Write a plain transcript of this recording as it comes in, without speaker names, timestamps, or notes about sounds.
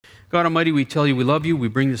God Almighty, we tell you we love you. We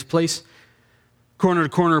bring this place corner to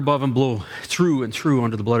corner, above and below, through and through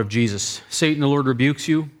under the blood of Jesus. Satan, the Lord rebukes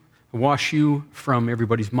you, wash you from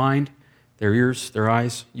everybody's mind, their ears, their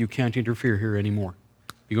eyes. You can't interfere here anymore.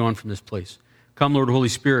 Be gone from this place. Come, Lord Holy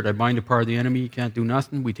Spirit, I bind the power of the enemy. You can't do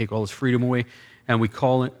nothing. We take all his freedom away, and we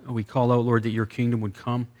call out, Lord, that your kingdom would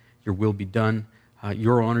come, your will be done,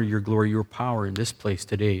 your honor, your glory, your power in this place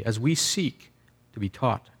today, as we seek to be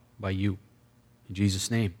taught by you. In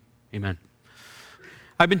Jesus' name, amen.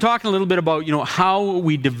 I've been talking a little bit about, how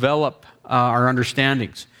we develop our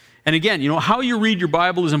understandings. And again, how you read your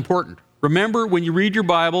Bible is important. Remember, when you read your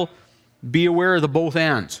Bible, be aware of the both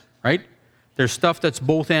ands, right? There's stuff that's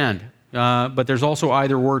both and, but there's also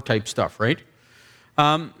either or type stuff, right?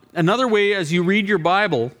 Another way, as you read your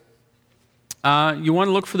Bible, you want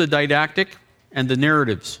to look for the didactic and the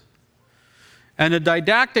narratives. And the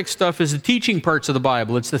didactic stuff is the teaching parts of the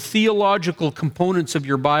Bible. It's the theological components of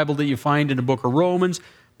your Bible that you find in the book of Romans.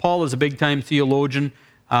 Paul is a big-time theologian.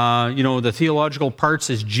 The theological parts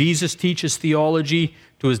as Jesus teaches theology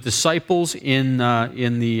to his disciples in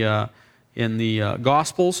the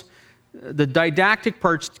Gospels. The didactic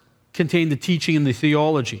parts contain the teaching and the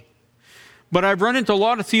theology. But I've run into a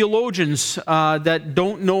lot of theologians that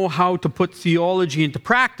don't know how to put theology into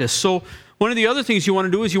practice. So one of the other things you want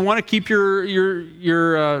to do is you want to keep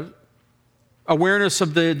your awareness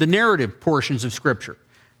of the narrative portions of Scripture.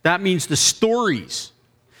 That means the stories.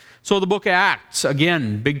 So the book of Acts,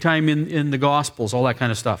 again, big time in the Gospels, all that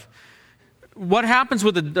kind of stuff. What happens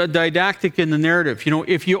with the didactic and the narrative?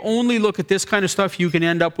 If you only look at this kind of stuff, you can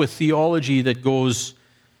end up with theology that's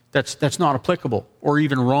not applicable, or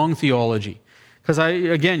even wrong theology. Because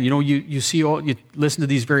you listen to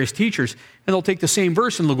these various teachers, and they'll take the same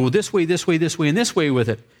verse and they'll go this way, this way, this way, and this way with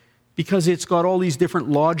it, because it's got all these different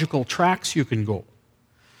logical tracks you can go.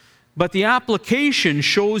 But the application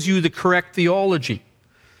shows you the correct theology.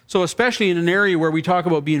 So especially in an area where we talk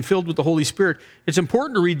about being filled with the Holy Spirit, it's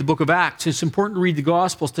important to read the book of Acts. It's important to read the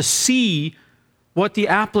Gospels to see what the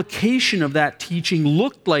application of that teaching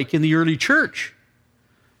looked like in the early church.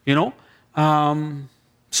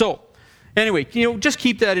 So anyway, just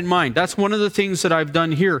keep that in mind. That's one of the things that I've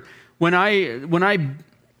done here. When I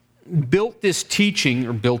built this teaching,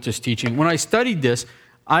 when I studied this,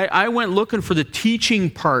 I went looking for the teaching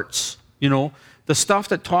parts, the stuff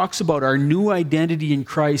that talks about our new identity in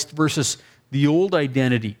Christ versus the old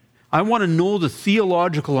identity. I want to know the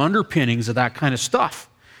theological underpinnings of that kind of stuff.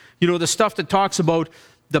 The stuff that talks about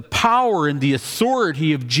the power and the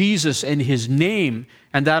authority of Jesus and his name,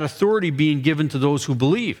 and that authority being given to those who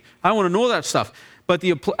believe. I want to know that stuff. But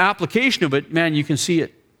the application of it, man, you can see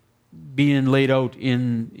it being laid out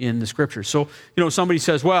in the Scriptures. So, somebody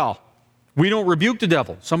says, well, we don't rebuke the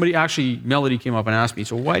devil. Melody came up and asked me,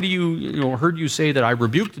 so why do you, heard you say that I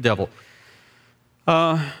rebuke the devil?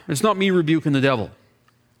 It's not me rebuking the devil.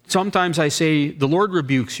 Sometimes I say, the Lord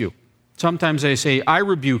rebukes you. Sometimes I say, I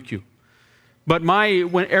rebuke you. But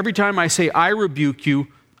every time I say, I rebuke you,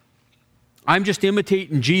 I'm just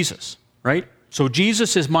imitating Jesus, right? So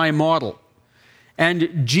Jesus is my model.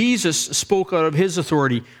 And Jesus spoke out of his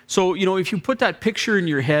authority. So, if you put that picture in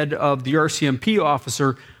your head of the RCMP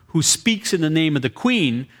officer who speaks in the name of the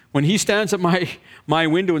Queen, when he stands at my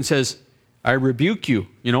window and says, I rebuke you,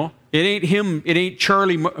 it ain't him, it ain't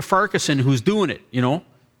Charlie Farquharson who's doing it,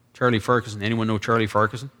 Charlie Farquharson. Anyone know Charlie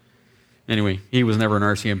Farquharson? Anyway, he was never an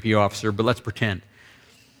RCMP officer, but let's pretend.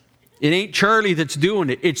 It ain't Charlie that's doing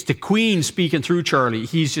it. It's the Queen speaking through Charlie.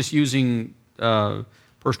 He's just using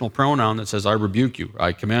personal pronoun that says, I rebuke you.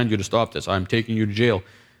 I command you to stop this. I'm taking you to jail.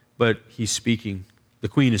 But he's speaking. The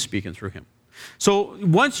Queen is speaking through him. So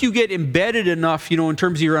once you get embedded enough, in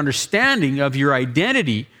terms of your understanding of your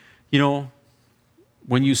identity,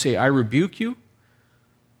 when you say, I rebuke you,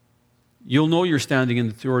 you'll know you're standing in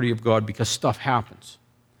the authority of God because stuff happens.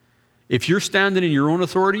 If you're standing in your own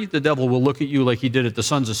authority, the devil will look at you like he did at the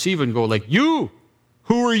sons of Sceva and go like, you,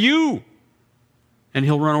 who are you? And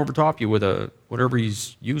he'll run over top you with whatever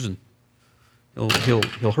he's using.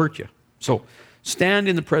 He'll hurt you. So stand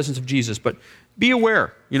in the presence of Jesus, but be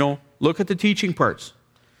aware, look at the teaching parts.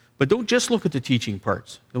 But don't just look at the teaching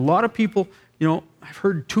parts. A lot of people, I've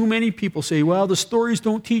heard too many people say, well, the stories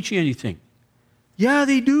don't teach you anything. Yeah,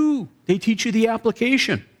 they do. They teach you the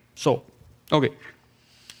application. So, okay.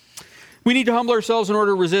 We need to humble ourselves in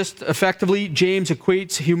order to resist effectively. James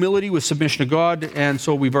equates humility with submission to God, and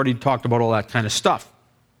so we've already talked about all that kind of stuff.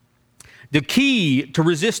 The key to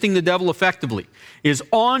resisting the devil effectively is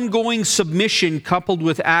ongoing submission coupled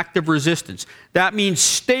with active resistance. That means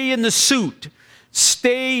stay in the suit.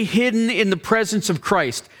 Stay hidden in the presence of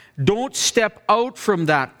Christ. Don't step out from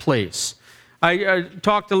that place. I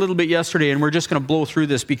talked a little bit yesterday, and we're just going to blow through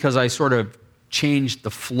this because I sort of changed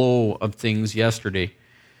the flow of things yesterday.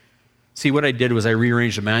 See, what I did was I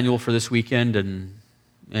rearranged the manual for this weekend, and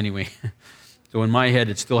anyway, so in my head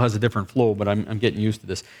it still has a different flow, but I'm getting used to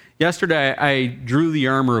this. Yesterday I drew the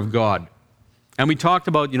armor of God, and we talked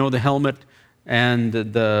about, the helmet and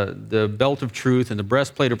the belt of truth and the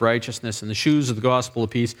breastplate of righteousness and the shoes of the gospel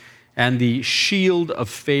of peace and the shield of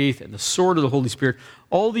faith and the sword of the Holy Spirit.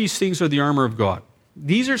 All these things are the armor of God.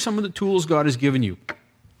 These are some of the tools God has given you.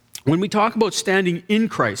 When we talk about standing in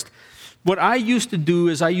Christ, what I used to do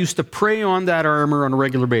is I used to pray on that armor on a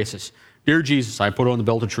regular basis. Dear Jesus, I put on the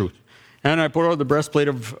belt of truth, and I put on the breastplate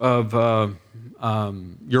of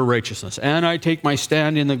your righteousness, and I take my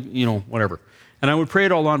stand in the, whatever. And I would pray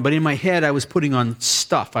it all on, but in my head I was putting on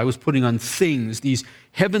stuff. I was putting on things, these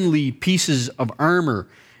heavenly pieces of armor.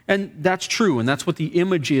 And that's true, and that's what the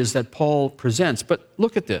image is that Paul presents. But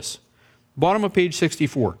look at this. Bottom of page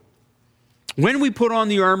 64. When we put on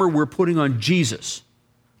the armor, we're putting on Jesus.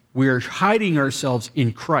 We are hiding ourselves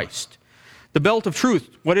in Christ. The belt of truth,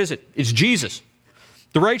 what is it? It's Jesus.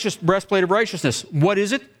 The righteous breastplate of righteousness, what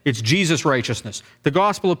is it? It's Jesus' righteousness. The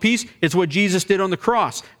gospel of peace, it's what Jesus did on the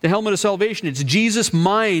cross. The helmet of salvation, it's Jesus'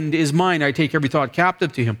 mind is mine. I take every thought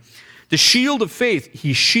captive to him. The shield of faith,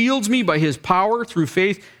 he shields me by his power through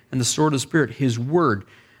faith, and the sword of the Spirit, his word.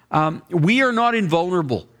 We are not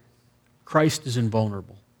invulnerable. Christ is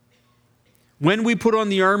invulnerable. When we put on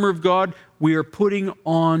the armor of God, we are putting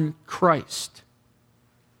on Christ.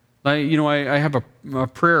 I have a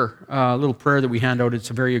prayer, a little prayer that we hand out. It's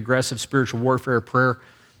a very aggressive spiritual warfare prayer.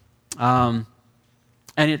 And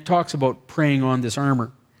it talks about praying on this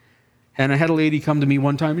armor. And I had a lady come to me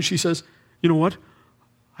one time and she says, you know what?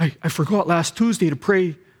 I forgot last Tuesday to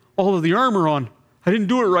pray all of the armor on. I didn't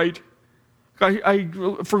do it right. I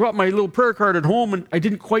forgot my little prayer card at home and I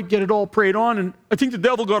didn't quite get it all prayed on, and I think the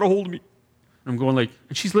devil got a hold of me. I'm going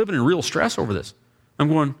and she's living in real stress over this. I'm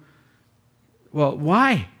going, well,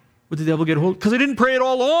 why would the devil get a hold? Because I didn't pray it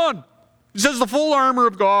all on. It says the full armor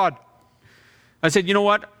of God. I said, you know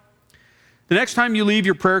what? The next time you leave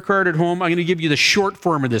your prayer card at home, I'm going to give you the short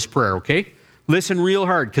form of this prayer, okay? Listen real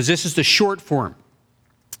hard, because this is the short form.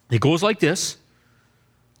 It goes like this.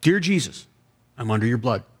 Dear Jesus, I'm under your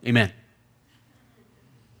blood. Amen.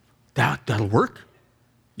 That'll work?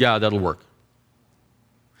 Yeah, that'll work.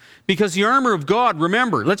 Because the armor of God,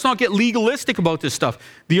 remember, let's not get legalistic about this stuff.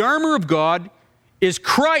 The armor of God is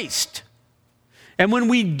Christ. And when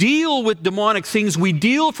we deal with demonic things, we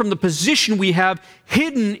deal from the position we have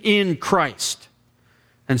hidden in Christ.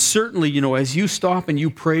 And certainly, as you stop and you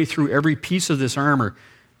pray through every piece of this armor,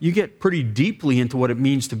 you get pretty deeply into what it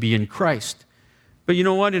means to be in Christ. But you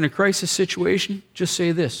know what? In a crisis situation, just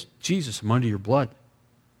say this: Jesus, I'm under your blood.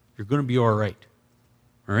 You're going to be all right.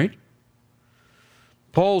 All right?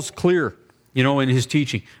 Paul's clear, in his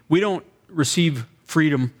teaching. We don't receive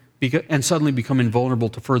freedom and suddenly become invulnerable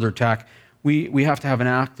to further attack. We have to have an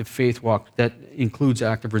active faith walk that includes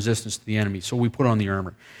active resistance to the enemy. So we put on the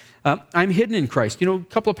armor. I'm hidden in Christ. A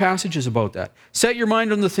couple of passages about that. Set your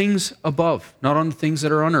mind on the things above, not on the things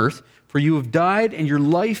that are on earth. For you have died and your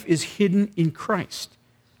life is hidden in Christ.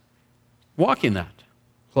 Walk in that.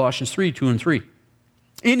 Colossians 3:2-3.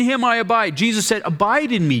 In him I abide. Jesus said,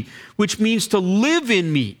 abide in me, which means to live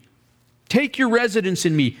in me. Take your residence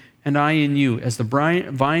in me, and I in you. As the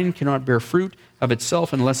vine cannot bear fruit of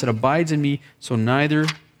itself unless it abides in me, so neither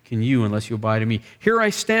can you unless you abide in me. Here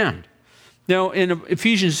I stand. Now, in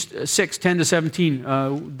Ephesians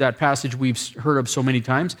 6:10-17, that passage we've heard of so many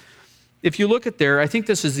times, if you look at there, I think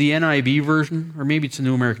this is the NIV version, or maybe it's the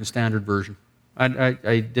New American Standard Version.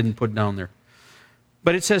 I didn't put it down there.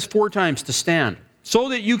 But it says 4 times to stand. So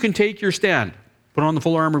that you can take your stand. Put on the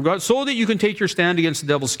full armor of God. So that you can take your stand against the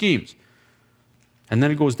devil's schemes. And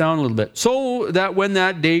then it goes down a little bit. So that when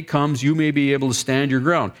that day comes, you may be able to stand your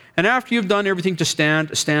ground. And after you've done everything to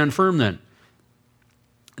stand firm then.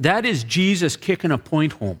 That is Jesus kicking a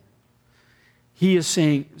point home. He is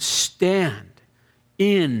saying, stand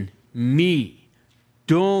in me.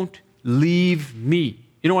 Don't leave me.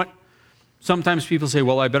 You know what? Sometimes people say,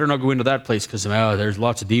 well, I better not go into that place because there's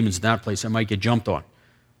lots of demons in that place. I might get jumped on.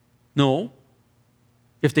 No.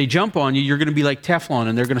 If they jump on you, you're going to be like Teflon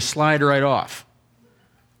and they're going to slide right off.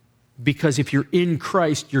 Because if you're in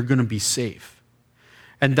Christ, you're going to be safe.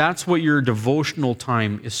 And that's what your devotional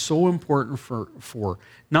time is so important for.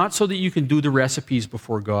 Not so that you can do the recipes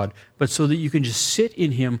before God, but so that you can just sit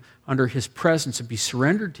in him under his presence and be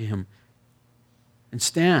surrendered to him and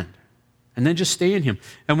stand. And then just stay in him.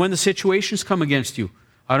 And when the situations come against you,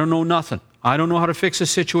 I don't know nothing. I don't know how to fix this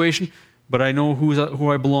situation, but I know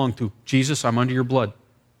who I belong to. Jesus, I'm under your blood.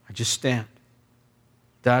 I just stand.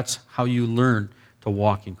 That's how you learn to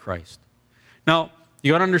walk in Christ. Now,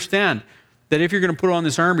 you got to understand that if you're going to put on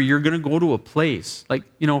this armor, you're going to go to a place. Like,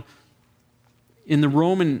 in the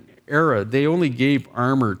Roman era, they only gave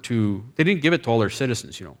armor they didn't give it to all their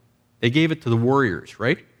citizens, They gave it to the warriors,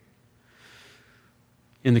 right?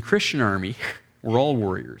 In the Christian army, we're all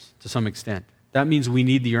warriors to some extent. That means we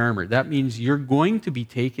need the armor. That means you're going to be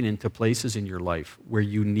taken into places in your life where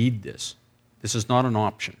you need this. This is not an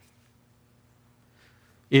option.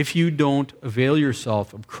 If you don't avail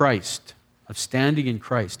yourself of Christ, of standing in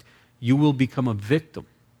Christ, you will become a victim.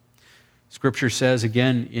 Scripture says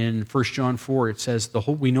again in 1 John 4, it says,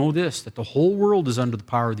 we know this, that the whole world is under the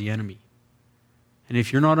power of the enemy. And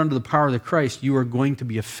if you're not under the power of the Christ, you are going to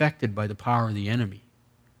be affected by the power of the enemy.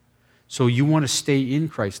 So you want to stay in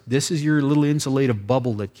Christ. This is your little insulative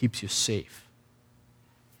bubble that keeps you safe.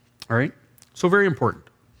 All right? So very important.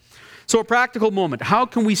 So a practical moment. How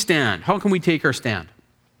can we stand? How can we take our stand?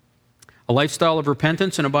 A lifestyle of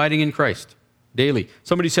repentance and abiding in Christ daily.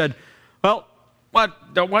 Somebody said, well, why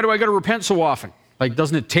do I got to repent so often? Like,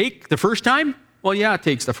 doesn't it take the first time? Well, yeah, it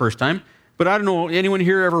takes the first time. But I don't know, anyone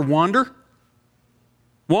here ever wander?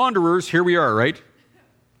 Wanderers, here we are, right?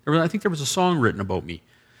 I think there was a song written about me.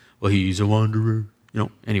 Well, he's a wanderer.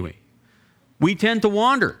 Anyway. We tend to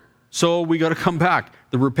wander, so we got to come back.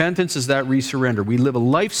 The repentance is that resurrender. We live a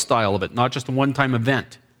lifestyle of it, not just a one-time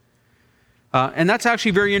event. And that's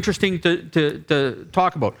actually very interesting to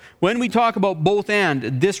talk about. When we talk about both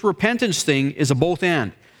and, this repentance thing is a both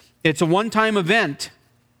and. It's a one-time event,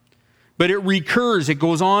 but it recurs. It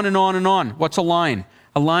goes on and on and on. What's a line?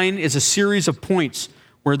 A line is a series of points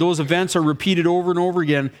where those events are repeated over and over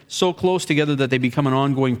again, so close together that they become an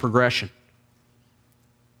ongoing progression.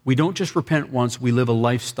 We don't just repent once, we live a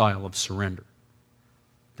lifestyle of surrender.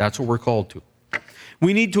 That's what we're called to.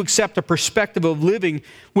 We need to accept a perspective of living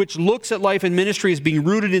which looks at life and ministry as being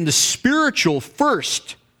rooted in the spiritual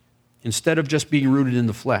first, instead of just being rooted in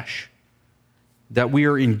the flesh. That we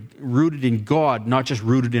are rooted in God, not just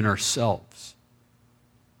rooted in ourselves.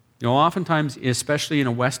 Oftentimes, especially in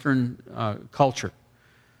a Western culture,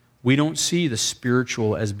 we don't see the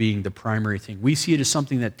spiritual as being the primary thing. We see it as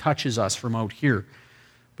something that touches us from out here.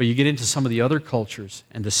 But you get into some of the other cultures,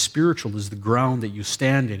 and the spiritual is the ground that you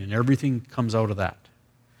stand in, and everything comes out of that.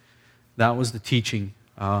 That was the teaching,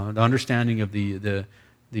 the understanding of the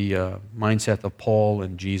mindset of Paul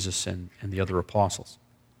and Jesus and the other apostles.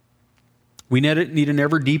 We need an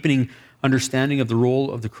ever-deepening understanding of the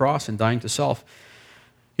role of the cross and dying to self.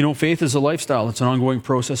 Faith is a lifestyle. It's an ongoing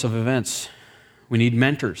process of events. We need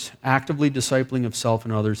mentors, actively discipling of self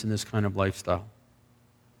and others in this kind of lifestyle.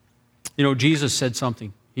 Jesus said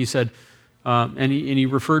something. He said, and he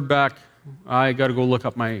referred back, I got to go look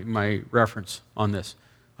up my reference on this.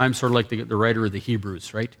 I'm sort of like the writer of the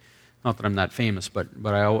Hebrews, right? Not that I'm that famous, but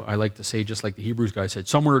I like to say, just like the Hebrews guy said,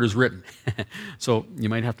 somewhere it is written. So you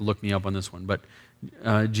might have to look me up on this one. But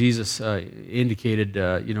Jesus indicated,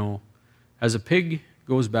 as a pig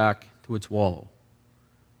goes back to its wallow,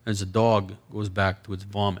 as a dog goes back to its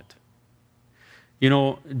vomit.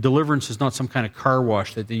 Deliverance is not some kind of car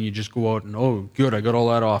wash that then you just go out and, oh, good, I got all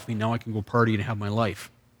that off me. Now I can go party and have my life.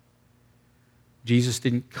 Jesus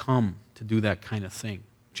didn't come to do that kind of thing.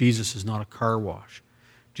 Jesus is not a car wash.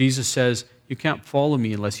 Jesus says, you can't follow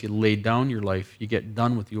me unless you lay down your life, you get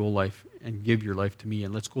done with the old life, and give your life to me,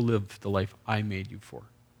 and let's go live the life I made you for.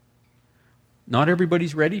 Not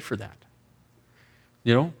everybody's ready for that.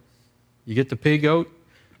 You get the pig out,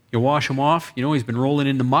 you wash him off. He's been rolling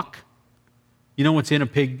in the muck. You know what's in a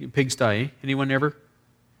pigsty, eh? Anyone ever?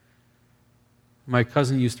 My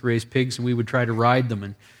cousin used to raise pigs, and we would try to ride them,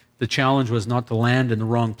 and the challenge was not to land in the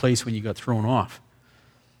wrong place when you got thrown off.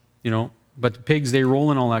 But the pigs, they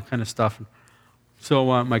roll in all that kind of stuff.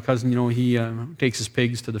 So my cousin, he takes his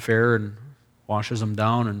pigs to the fair and washes them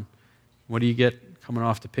down, and what do you get coming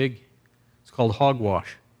off the pig? It's called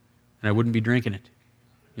hogwash, and I wouldn't be drinking it,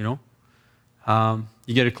 You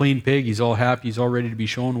get a clean pig, he's all happy, he's all ready to be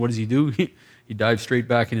shown. What does he do? He dives straight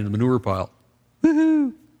back into the manure pile.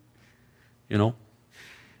 Woohoo!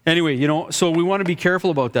 Anyway, so we want to be careful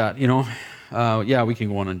about that, Yeah, we can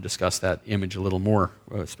go on and discuss that image a little more,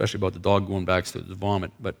 especially about the dog going back to the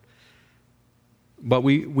vomit. But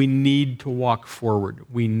we need to walk forward.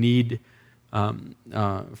 We need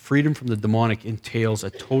freedom from the demonic entails a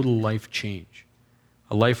total life change,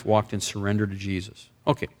 a life walked in surrender to Jesus.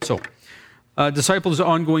 Okay, so disciples'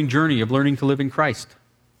 ongoing journey of learning to live in Christ.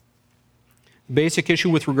 The basic issue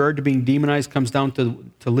with regard to being demonized comes down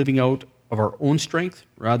to living out of our own strength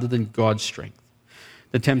rather than God's strength.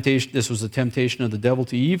 This was the temptation of the devil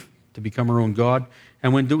to Eve. to become our own God.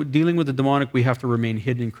 And when dealing with the demonic, we have to remain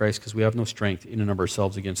hidden in Christ because we have no strength in and of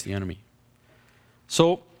ourselves against the enemy.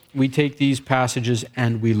 So we take these passages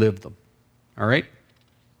and we live them. All right?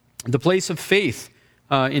 The place of faith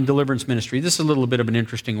in deliverance ministry. This is a little bit of an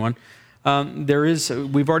interesting one.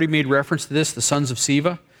 We've already made reference to this, the sons of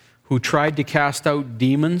Sceva, who tried to cast out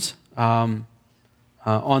demons on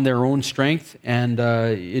their own strength, and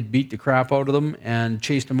it beat the crap out of them and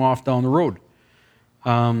chased them off down the road.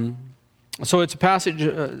 So it's a passage.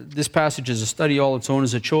 This passage is a study all its own,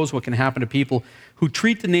 as it shows what can happen to people who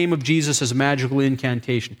treat the name of Jesus as a magical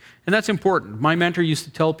incantation, and that's important. My mentor used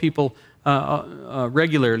to tell people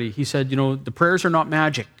regularly. He said, the prayers are not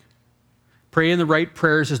magic. Praying the right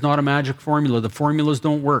prayers is not a magic formula. The formulas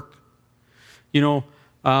don't work. The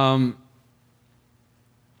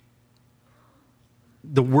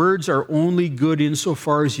words are only good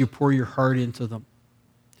insofar as you pour your heart into them.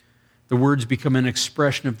 The words become an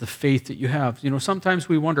expression of the faith that you have. Sometimes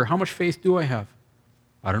we wonder, how much faith do I have?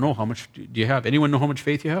 I don't know. How much do you have? Anyone know how much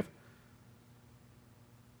faith you have?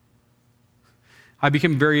 I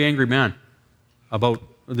became a very angry man about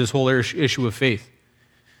this whole issue of faith.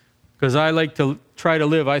 Because I like to try to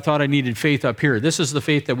live, I thought I needed faith up here. This is the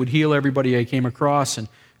faith that would heal everybody I came across and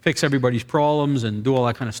fix everybody's problems and do all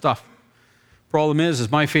that kind of stuff. Problem is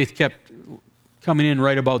my faith kept coming in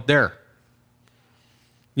right about there.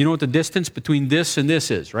 You know what the distance between this and this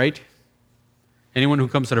is, right? Anyone who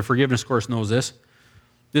comes to the forgiveness course knows this.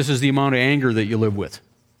 This is the amount of anger that you live with.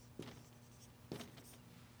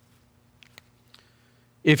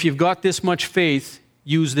 If you've got this much faith,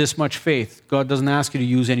 use this much faith. God doesn't ask you to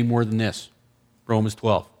use any more than this. Romans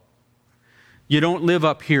 12. You don't live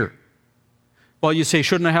up here. Well, you say,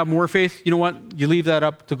 shouldn't I have more faith? You know what? You leave that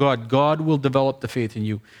up to God. God will develop the faith in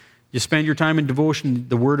you. You spend your time in devotion,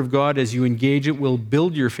 the Word of God, as you engage it, will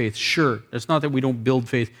build your faith. Sure, it's not that we don't build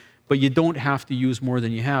faith, but you don't have to use more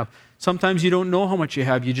than you have. Sometimes you don't know how much you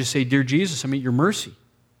have. You just say, dear Jesus, I'm at your mercy.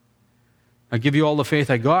 I give you all the faith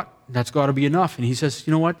I got. That's got to be enough. And he says,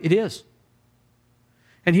 you know what? It is.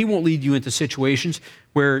 And he won't lead you into situations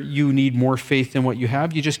where you need more faith than what you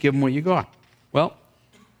have. You just give him what you got. Well,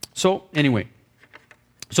 so anyway.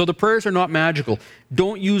 So the prayers are not magical.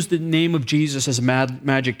 Don't use the name of Jesus as a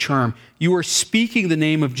magic charm. You are speaking the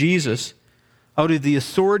name of Jesus out of the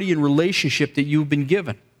authority and relationship that you've been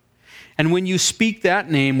given. And when you speak that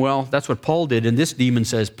name, well, that's what Paul did. And this demon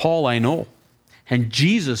says, Paul I know, and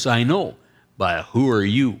Jesus I know, but who are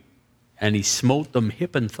you? And he smote them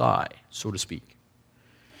hip and thigh, so to speak.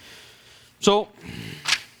 So,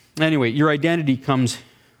 anyway, your identity comes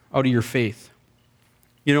out of your faith.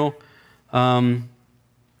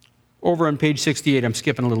 Over on page 68, I'm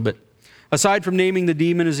skipping a little bit. Aside from naming the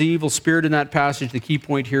demon as the evil spirit in that passage, the key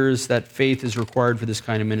point here is that faith is required for this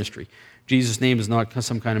kind of ministry. Jesus' name is not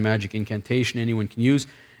some kind of magic incantation anyone can use,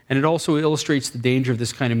 and it also illustrates the danger of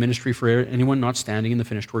this kind of ministry for anyone not standing in the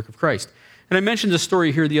finished work of Christ. And I mentioned this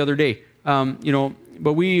story here the other day,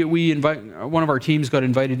 but we one of our teams got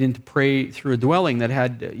invited in to pray through a dwelling that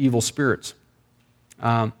had evil spirits.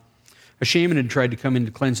 A shaman had tried to come in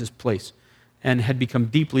to cleanse his place and had become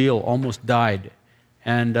deeply ill, almost died,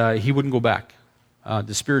 and he wouldn't go back.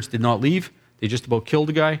 The spirits did not leave. They just about killed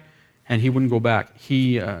the guy, and he wouldn't go back.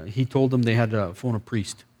 He told them they had to phone a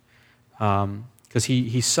priest because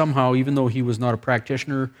he somehow, even though he was not a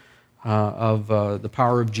practitioner of the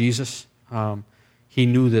power of Jesus, he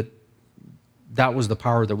knew that was the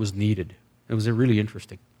power that was needed. It was really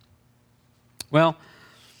interesting. Well,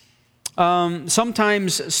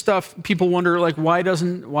 sometimes people wonder, like, why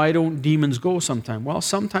don't demons go sometime? Well,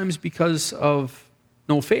 sometimes because of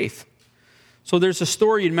no faith. So there's a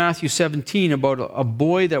story in Matthew 17 about a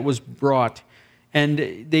boy that was brought,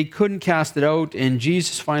 and they couldn't cast it out, and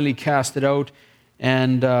Jesus finally cast it out,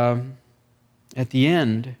 and at the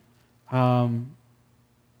end,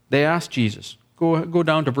 they asked Jesus, go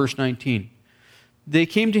down to verse 19. They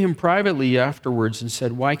came to him privately afterwards and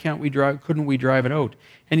said, couldn't we drive it out?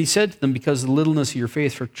 And he said to them, because of the littleness of your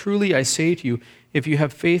faith, for truly I say to you, if you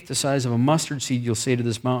have faith the size of a mustard seed, you'll say to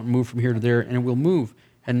this mountain, move from here to there, and it will move,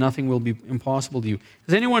 and nothing will be impossible to you.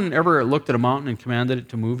 Has anyone ever looked at a mountain and commanded it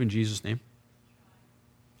to move in Jesus' name?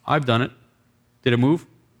 I've done it. Did it move?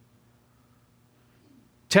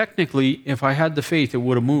 Technically, if I had the faith, it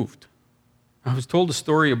would have moved. I was told a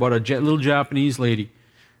story about a little Japanese lady.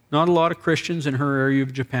 Not a lot of Christians in her area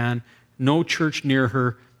of Japan, no church near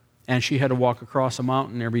her, and she had to walk across a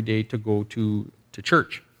mountain every day to go to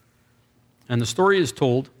church. And the story is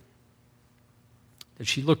told that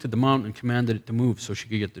she looked at the mountain and commanded it to move so she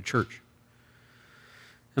could get to church.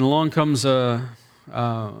 And along comes a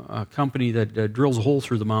company that drills a hole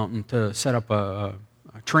through the mountain to set up a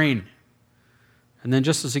train. And then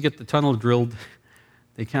just as they get the tunnel drilled,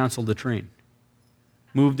 they canceled the train.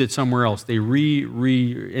 Moved it somewhere else. They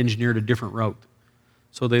re-engineered a different route.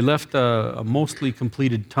 So they left a mostly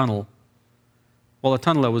completed tunnel. Well, a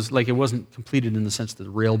tunnel that was like it wasn't completed in the sense that the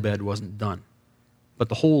rail bed wasn't done. But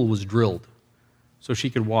the hole was drilled so she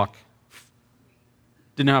could walk.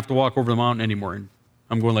 Didn't have to walk over the mountain anymore. And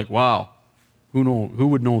I'm going like, wow, who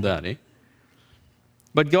would know that, eh?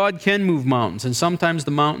 But God can move mountains, and sometimes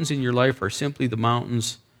the mountains in your life are simply the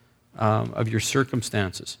mountains of your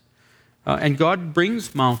circumstances. And God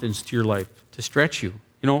brings mountains to your life to stretch you.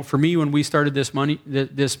 You know, for me, when we started this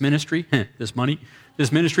ministry,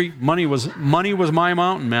 money was my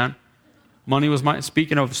mountain, man. Money was my.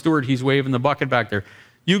 Speaking of Stuart, he's waving the bucket back there.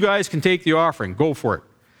 You guys can take the offering. Go for it.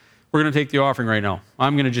 We're going to take the offering right now.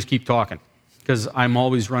 I'm going to just keep talking because I'm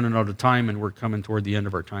always running out of time, and we're coming toward the end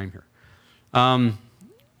of our time here.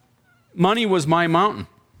 Money was my mountain,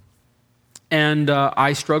 and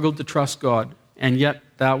I struggled to trust God, and yet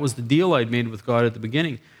that was the deal I'd made with God at the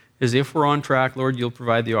beginning, is if we're on track, Lord, you'll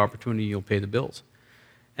provide the opportunity, you'll pay the bills.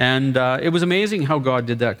 And it was amazing how God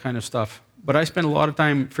did that kind of stuff, but I spent a lot of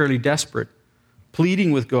time fairly desperate,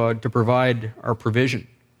 pleading with God to provide our provision,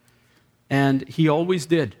 and He always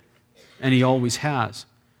did, and He always has,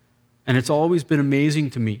 and it's always been amazing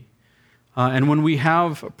to me. And when we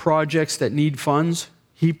have projects that need funds,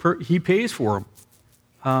 He pays for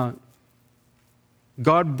them.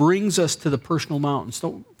 God brings us to the personal mountain.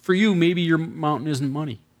 So for you, maybe your mountain isn't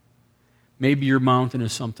money. Maybe your mountain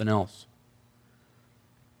is something else.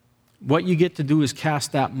 What you get to do is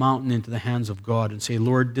cast that mountain into the hands of God and say,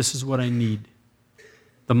 Lord, this is what I need.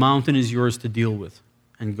 The mountain is yours to deal with,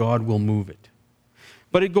 and God will move it.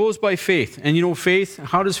 But it goes by faith. And you know, faith,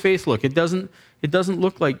 how does faith look? It doesn't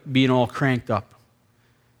look like being all cranked up.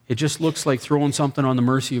 It just looks like throwing something on the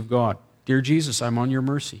mercy of God. Dear Jesus, I'm on your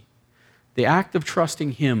mercy. The act of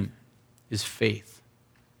trusting Him is faith,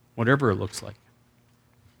 whatever it looks like.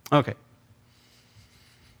 Okay.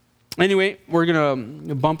 Anyway, we're going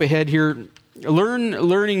to bump ahead here.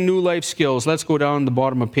 Learning new life skills. Let's go down to the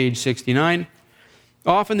bottom of page 69.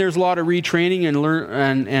 Often there's a lot of retraining and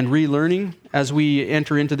relearning as we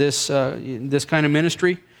enter into this kind of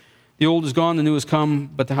ministry. The old is gone, the new has come,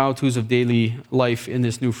 but the how-tos of daily life in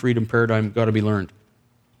this new freedom paradigm got to be learned.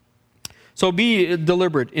 So be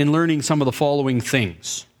deliberate in learning some of the following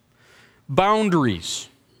things. Boundaries.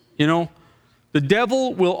 You know, the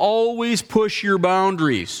devil will always push your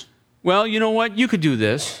boundaries. Well, you know what? You could do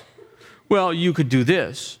this. Well, you could do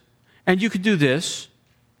this. And you could do this.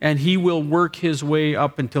 And he will work his way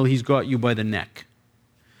up until he's got you by the neck.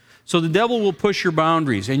 So the devil will push your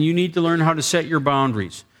boundaries, and you need to learn how to set your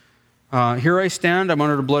boundaries. Here I stand, I'm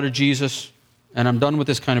under the blood of Jesus, and I'm done with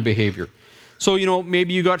this kind of behavior. So, you know,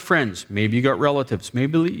 maybe you got friends, maybe you got relatives,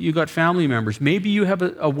 maybe you got family members, maybe you have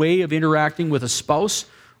a way of interacting with a spouse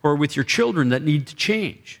or with your children that need to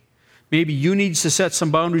change. Maybe you need to set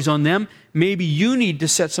some boundaries on them. Maybe you need to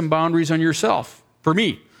set some boundaries on yourself. For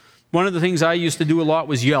me, one of the things I used to do a lot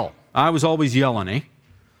was yell. I was always yelling, eh?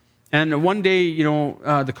 And one day, you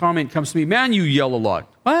know, the comment comes to me, man, you yell a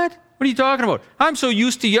lot. What? What are you talking about? I'm so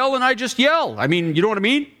used to yelling, I just yell. I mean, you know what I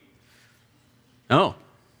mean? No.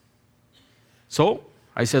 So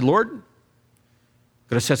I said, Lord,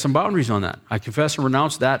 got to set some boundaries on that. I confess and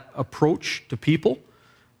renounce that approach to people.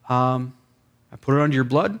 I put it under your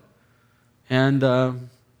blood, and I'm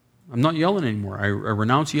not yelling anymore. I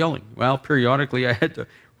renounce yelling. Well, periodically I had to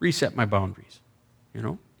reset my boundaries, you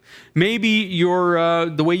know. Maybe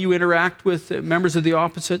the way you interact with members of the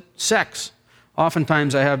opposite sex.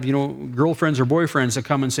 Oftentimes I have, you know, girlfriends or boyfriends that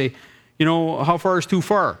come and say, you know, how far is too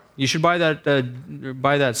far? You should buy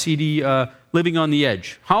that CD, Living on the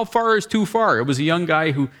Edge. How far is too far? It was a young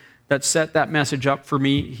guy that set that message up for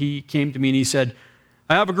me. He came to me and he said,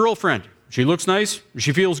 I have a girlfriend. She looks nice.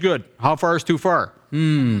 She feels good. How far is too far?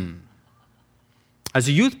 As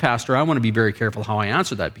a youth pastor, I want to be very careful how I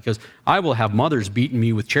answer that, because I will have mothers beating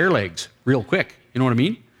me with chair legs real quick. You know what I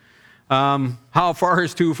mean? How far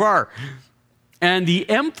is too far? And the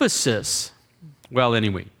emphasis, well,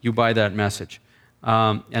 anyway, you buy that message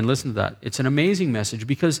and listen to that. It's an amazing message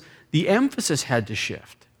because the emphasis had to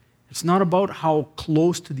shift. It's not about how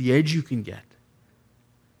close to the edge you can get.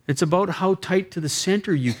 It's about how tight to the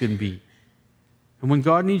center you can be. And when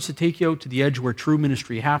God needs to take you out to the edge where true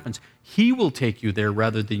ministry happens, He will take you there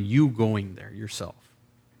rather than you going there yourself.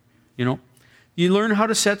 You know, you learn how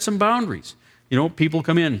to set some boundaries. You know, people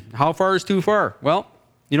come in. How far is too far? Well,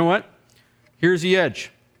 you know what? Here's the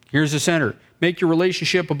edge. Here's the center. Make your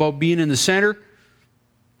relationship about being in the center,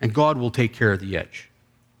 and God will take care of the edge.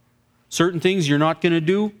 Certain things you're not going to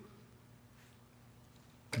do,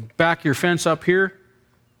 back your fence up here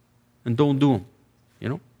and don't do them.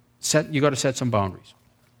 You got to set some boundaries.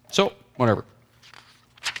 So, whatever.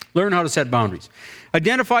 Learn how to set boundaries.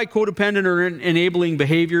 Identify codependent or enabling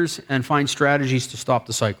behaviors and find strategies to stop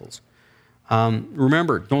the cycles.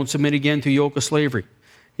 Remember, don't submit again to a yoke of slavery.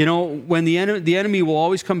 When the enemy will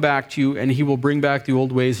always come back to you and he will bring back the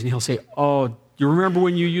old ways and he'll say, oh, you remember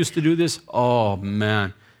when you used to do this? Oh,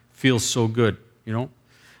 man, feels so good,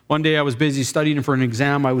 One day I was busy studying for an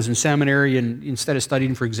exam. I was in seminary, and instead of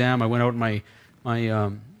studying for exam, I went out in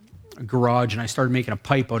my garage and I started making a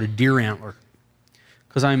pipe out of deer antler.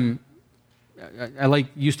 Because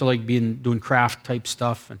used to like doing craft type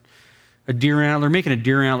stuff, and making a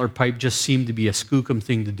deer antler pipe just seemed to be a skookum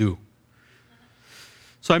thing to do.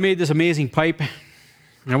 So I made this amazing pipe,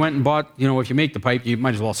 and I went and bought, if you make the pipe, you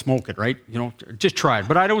might as well smoke it, right? Just try it.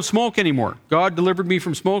 But I don't smoke anymore. God delivered me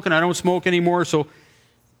from smoking. I don't smoke anymore.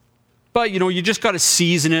 But you just got to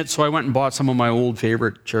season it. So I went and bought some of my old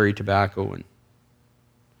favorite cherry tobacco and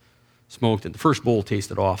smoked it. The first bowl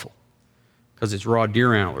tasted awful because it's raw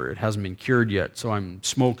deer antler. It hasn't been cured yet. So I'm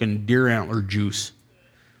smoking deer antler juice.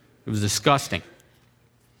 It was disgusting.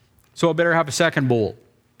 So I better have a second bowl.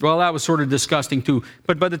 Well, that was sort of disgusting too.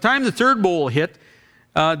 But by the time the third bowl hit,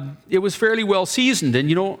 it was fairly well seasoned.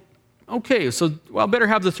 And okay, so I better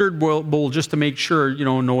have the third bowl just to make sure,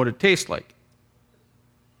 know what it tastes like.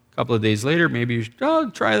 A couple of days later, maybe you should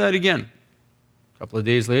try that again. A couple of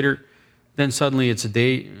days later, then suddenly it's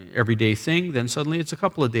a everyday thing. Then suddenly it's a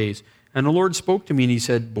couple of days. And the Lord spoke to me and he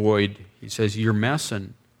said, Boyd, he says, you're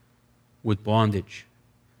messing with bondage.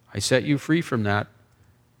 I set you free from that.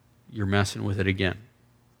 You're messing with it again.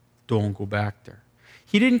 Don't go back there.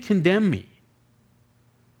 He didn't condemn me,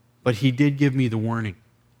 but he did give me the warning.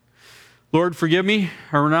 Lord, forgive me.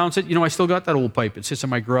 I renounce it. I still got that old pipe. It sits in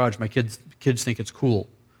my garage. My kids think it's cool,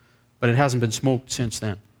 but it hasn't been smoked since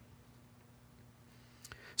then.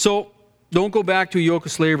 So don't go back to a yoke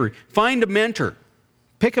of slavery. Find a mentor.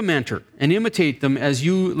 Pick a mentor and imitate them as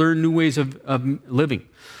you learn new ways of living.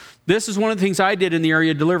 This is one of the things I did in the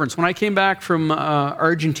area of deliverance. When I came back from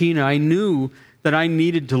Argentina, I knew that I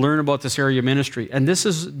needed to learn about this area of ministry. And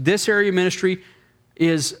this area of ministry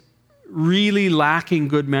is really lacking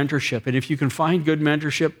good mentorship. And if you can find good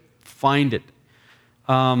mentorship, find it.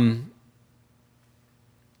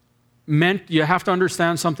 You have to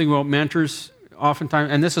understand something about mentors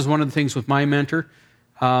oftentimes, and this is one of the things with my mentor.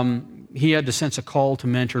 He had to sense a call to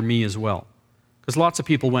mentor me as well. Because lots of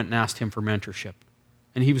people went and asked him for mentorship.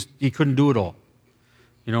 And he couldn't do it all.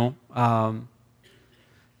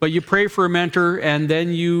 But you pray for a mentor, and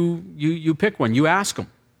then you pick one. You ask them.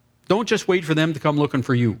 Don't just wait for them to come looking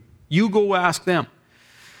for you. You go ask them.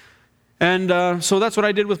 And so that's what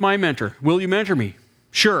I did with my mentor. Will you mentor me?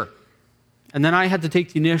 Sure. And then I had to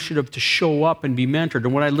take the initiative to show up and be mentored.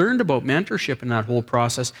 And what I learned about mentorship in that whole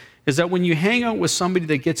process is that when you hang out with somebody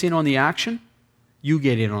that gets in on the action, you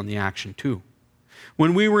get in on the action too.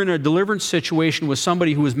 When we were in a deliverance situation with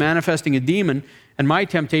somebody who was manifesting a demon, and my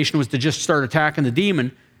temptation was to just start attacking the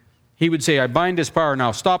demon, he would say, I bind this power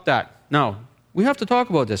now, stop that. Now, we have to talk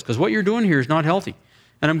about this because what you're doing here is not healthy.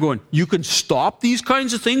 And I'm going, you can stop these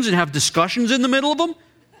kinds of things and have discussions in the middle of them?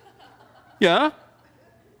 Yeah?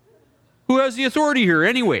 Who has the authority here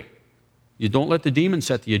anyway? You don't let the demon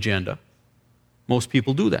set the agenda. Most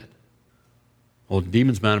people do that. Oh, the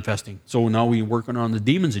demon's manifesting, so now we're working on the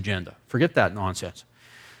demon's agenda. Forget that nonsense.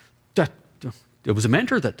 It was a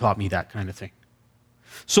mentor that taught me that kind of thing.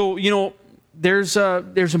 So, there's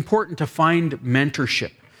important to find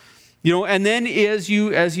mentorship. And then as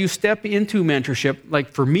you step into mentorship,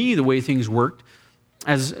 like for me, the way things worked,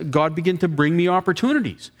 as God began to bring me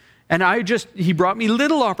opportunities. And he brought me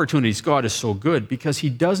little opportunities. God is so good because he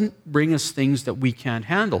doesn't bring us things that we can't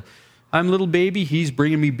handle. I'm a little baby, he's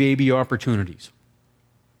bringing me baby opportunities.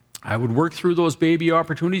 I would work through those baby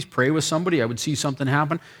opportunities, pray with somebody, I would see something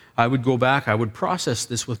happen, I would go back, I would process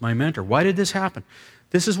this with my mentor. Why did this happen?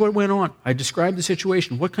 This is what went on. I described the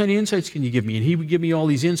situation. What kind of insights can you give me? And he would give me all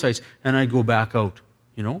these insights, and I'd go back out,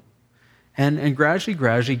 And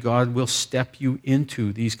gradually, God will step you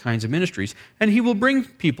into these kinds of ministries, and he will bring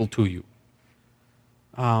people to you.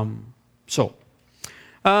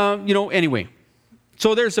 Anyway.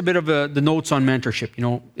 So there's a bit of the notes on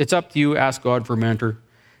mentorship. It's up to you. Ask God for a mentor.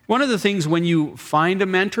 One of the things when you find a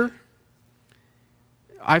mentor,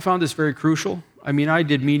 I found this very crucial. I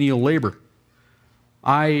did menial labor.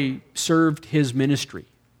 I served his ministry.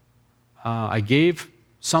 I gave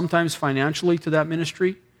sometimes financially to that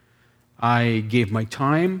ministry. I gave my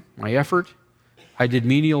time, my effort. I did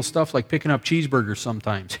menial stuff like picking up cheeseburgers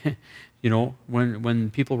sometimes, when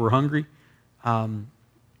people were hungry.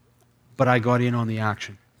 but I got in on the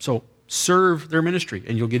action. So serve their ministry,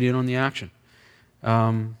 and you'll get in on the action.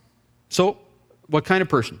 So what kind of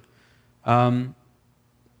person?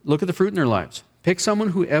 Look at the fruit in their lives. Pick someone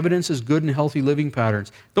who evidences good and healthy living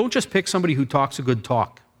patterns. Don't just pick somebody who talks a good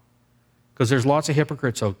talk, because there's lots of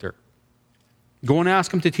hypocrites out there. Go and ask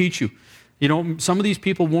them to teach you. You know, some of these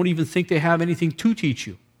people won't even think they have anything to teach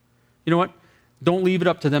you. You know what? Don't leave it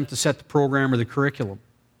up to them to set the program or the curriculum.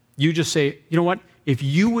 You just say, you know what? If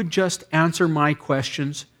you would just answer my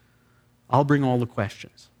questions, I'll bring all the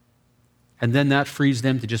questions. And then that frees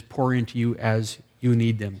them to just pour into you as you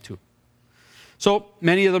need them to. So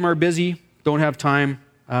many of them are busy, don't have time,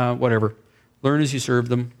 whatever. Learn as you serve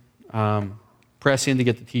them. Press in to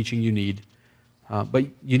get the teaching you need. But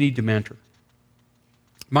you need to mentor.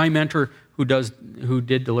 My mentor who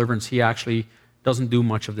did deliverance, he actually doesn't do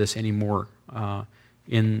much of this anymore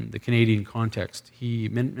in the Canadian context. He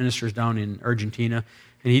ministers down in Argentina,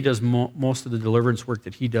 and he does most of the deliverance work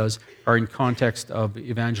that he does are in context of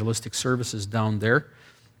evangelistic services down there.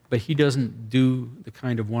 But he doesn't do the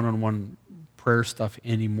kind of one-on-one prayer stuff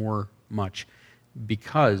anymore much,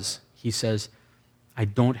 because he says, I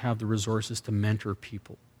don't have the resources to mentor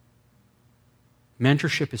people.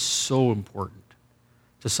 Mentorship is so important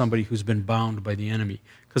to somebody who's been bound by the enemy,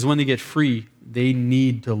 because when they get free, they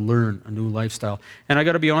need to learn a new lifestyle. And I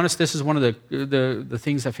got to be honest, this is one of the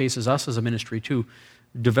things that faces us as a ministry too.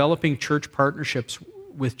 Developing church partnerships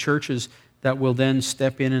with churches that will then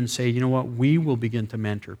step in and say, you know what, we will begin to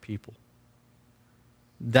mentor people.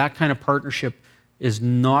 That kind of partnership is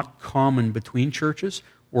not common between churches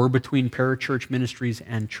or between parachurch ministries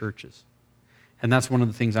and churches. And that's one of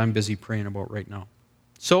the things I'm busy praying about right now.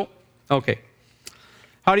 So, okay.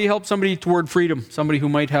 How do you help somebody toward freedom, somebody who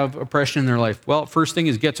might have oppression in their life? Well, first thing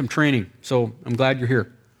is get some training. So I'm glad you're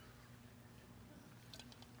here.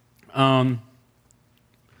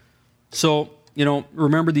 So, you know,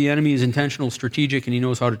 remember the enemy is intentional, strategic, and he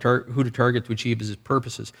knows who to target to achieve his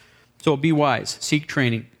purposes. So be wise. Seek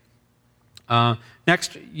training.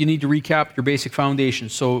 Next, you need to recap your basic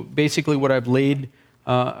foundations. So basically what I've laid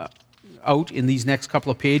out in these next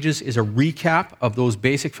couple of pages is a recap of those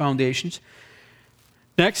basic foundations.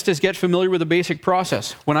 Next is get familiar with the basic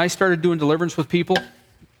process. When I started doing deliverance with people,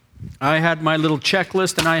 I had my little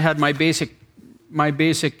checklist and I had my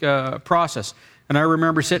basic process. And I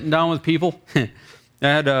remember sitting down with people. I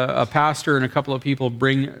had a pastor and a couple of people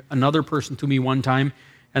bring another person to me one time,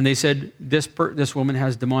 and they said, this woman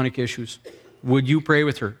has demonic issues. Would you pray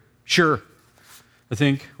with her? Sure. I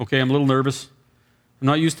think, okay, I'm a little nervous. I'm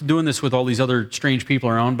not used to doing this with all these other strange people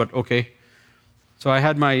around, but okay. So I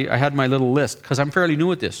had my little list, because I'm fairly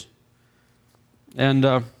new at this.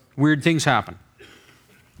 And weird things happen.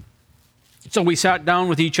 So we sat down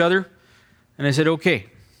with each other, and I said, okay,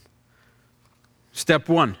 step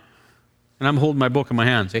one. And I'm holding my book in my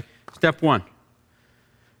hands. Eh? Step one.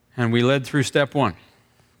 And we led through step one.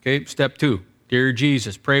 Okay, step two. Dear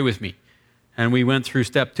Jesus, pray with me. And we went through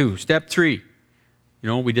step two. Step three. You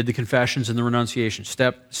know, we did the confessions and the renunciation.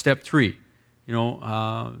 Step three. You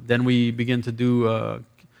know, then we begin to do a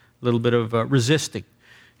little bit of resisting.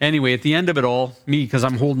 Anyway, at the end of it all, me, because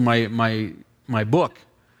I'm holding my book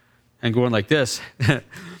and going like this,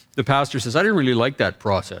 the pastor says, I didn't really like that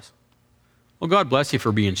process. Well, God bless you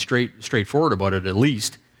for being straightforward about it, at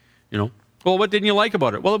least. You know. Well, what didn't you like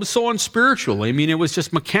about it? Well, it was so unspiritual. I mean, it was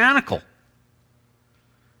just mechanical.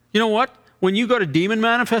 You know what? When you got a demon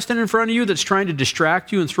manifesting in front of you that's trying to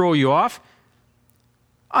distract you and throw you off,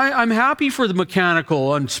 I'm happy for the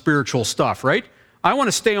mechanical, unspiritual stuff, right? I want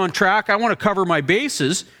to stay on track. I want to cover my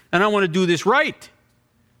bases, and I want to do this right.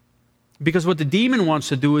 Because what the demon wants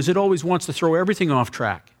to do is it always wants to throw everything off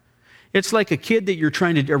track. It's like a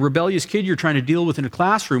rebellious kid you're trying to deal with in a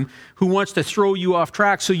classroom who wants to throw you off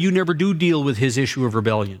track so you never do deal with his issue of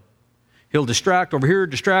rebellion. He'll distract over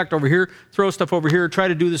here, throw stuff over here, try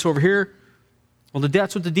to do this over here. Well,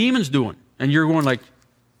 that's what the demon's doing. And you're going like,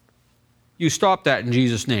 you stop that in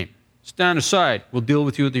Jesus' name. Stand aside. We'll deal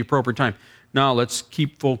with you at the appropriate time. Now let's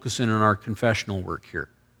keep focusing on our confessional work here.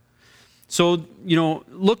 So, you know,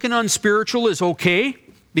 looking unspiritual is okay,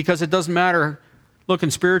 because it doesn't matter. Looking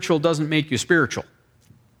spiritual doesn't make you spiritual.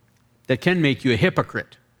 That can make you a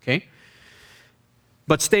hypocrite, okay?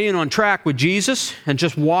 But staying on track with Jesus and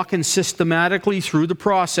just walking systematically through the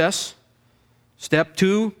process. Step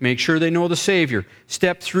 2, make sure they know the Savior.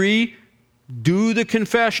 Step 3, do the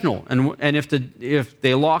confessional. And if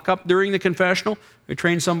they lock up during the confessional, I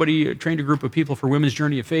trained a group of people for Women's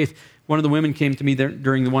Journey of Faith. One of the women came to me there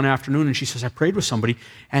during the one afternoon, and she says, I prayed with somebody,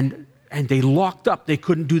 and they locked up. They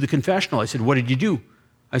couldn't do the confessional. I said, what did you do?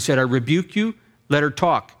 I said, I rebuked you. Let her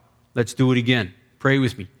talk. Let's do it again. Pray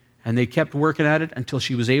with me. And they kept working at it until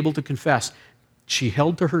she was able to confess. She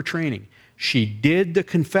held to her training. She did the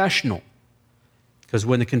confessional. Because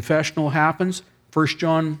when the confessional happens, 1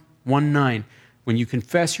 John 1:9, when you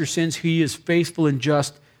confess your sins, he is faithful and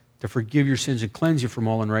just to forgive your sins and cleanse you from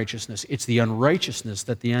all unrighteousness. It's the unrighteousness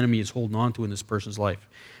that the enemy is holding on to in this person's life.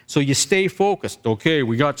 So you stay focused. Okay,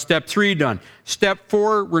 we got step 3 done. Step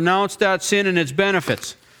 4, renounce that sin and its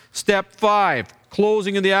benefits. Step 5,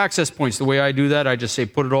 closing of the access points. The way I do that, I just say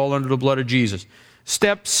put it all under the blood of Jesus.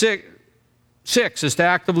 Step 6 is to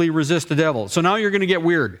actively resist the devil. So now you're going to get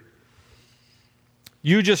weird.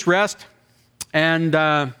 You just rest, and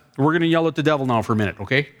we're going to yell at the devil now for a minute,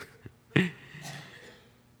 okay?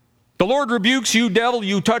 The Lord rebukes you, devil.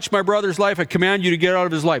 You touch my brother's life. I command you to get out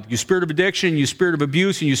of his life. You spirit of addiction, you spirit of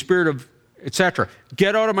abuse, and you spirit of etc.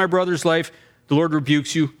 Get out of my brother's life. The Lord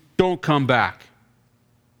rebukes you. Don't come back.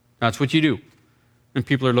 That's what you do. And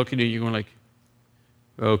people are looking at you going like,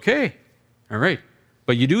 okay, all right.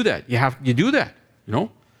 But you do that. You do that, you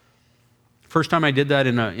know. First time I did that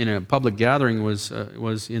in a public gathering was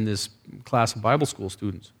in this class of Bible school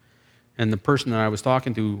students. And the person that I was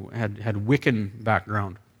talking to had Wiccan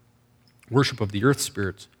background. Worship of the earth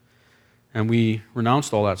spirits. And we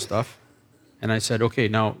renounced all that stuff. And I said, okay,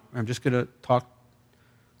 now I'm just going to talk.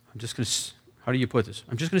 How do you put this?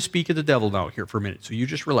 I'm just going to speak of the devil now here for a minute. So you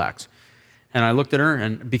just relax. And I looked at her,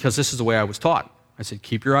 and because this is the way I was taught, I said,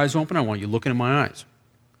 keep your eyes open. I want you looking in my eyes.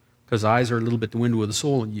 Because eyes are a little bit the window of the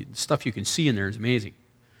soul, and the stuff you can see in there is amazing.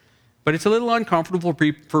 But it's a little uncomfortable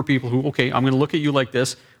for people who, okay, I'm going to look at you like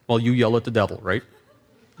this while you yell at the devil, right?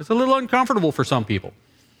 It's a little uncomfortable for some people.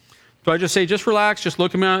 So I just say, just relax, just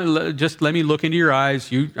look at me, just let me look into your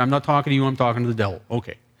eyes. I'm not talking to you, I'm talking to the devil.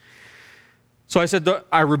 Okay. So I said,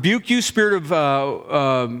 I rebuke you, spirit of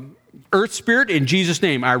earth spirit, in Jesus'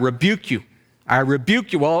 name. I rebuke you. I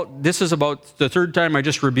rebuke you. Well, this is about the third time I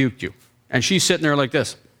just rebuked you. And she's sitting there like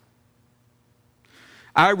this.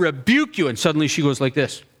 I rebuke you. And suddenly she goes like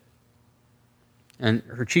this. And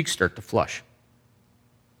her cheeks start to flush.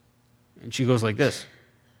 And she goes like this.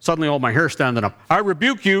 Suddenly all my hair standing up. I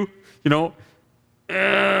rebuke you. You know,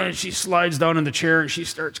 she slides down in the chair and she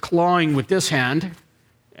starts clawing with this hand,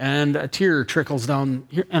 and a tear trickles down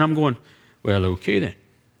here. And I'm going, well, okay then.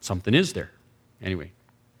 Something is there. Anyway,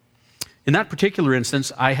 in that particular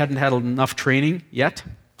instance, I hadn't had enough training yet.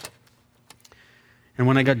 And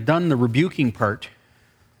when I got done the rebuking part,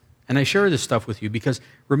 and I share this stuff with you because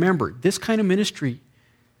remember, this kind of ministry,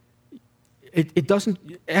 it doesn't,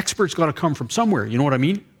 experts got to come from somewhere. You know what I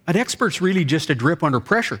mean? An expert's really just a drip under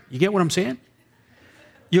pressure. You get what I'm saying?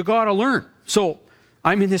 You got to learn. So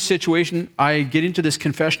I'm in this situation. I get into this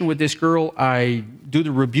confession with this girl. I do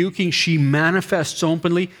the rebuking. She manifests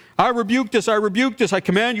openly. I rebuke this. I rebuke this. I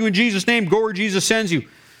command you in Jesus' name. Go where Jesus sends you.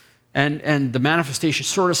 And the manifestation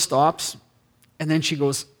sort of stops. And then she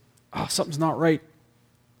goes, oh, something's not right.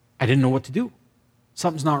 I didn't know what to do.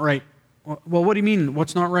 Something's not right. Well, what do you mean,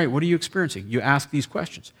 what's not right? What are you experiencing? You ask these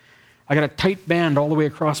questions. I got a tight band all the way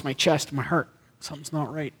across my chest and my heart. Something's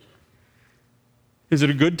not right. Is it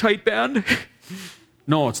a good tight band?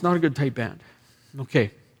 No, it's not a good tight band.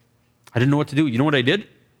 Okay. I didn't know what to do. You know what I did?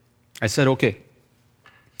 I said, okay.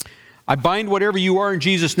 I bind whatever you are in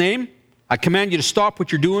Jesus' name. I command you to stop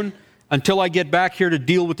what you're doing until I get back here to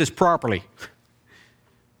deal with this properly.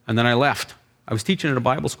 And then I left. I was teaching at a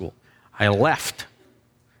Bible school. I left.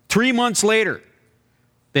 3 months later,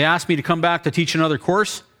 they asked me to come back to teach another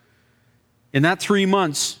course. In that 3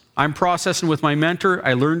 months, I'm processing with my mentor.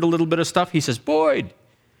 I learned a little bit of stuff. He says, Boyd,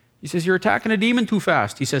 he says, you're attacking a demon too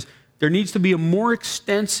fast. He says, there needs to be a more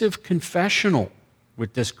extensive confessional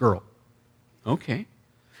with this girl. Okay.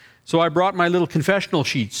 So I brought my little confessional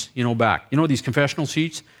sheets, back. You know these confessional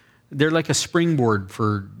sheets? They're like a springboard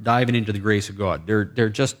for diving into the grace of God. They're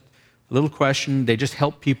just a little question. They just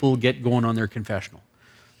help people get going on their confessional.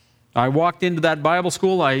 I walked into that Bible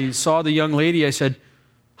school. I saw the young lady. I said,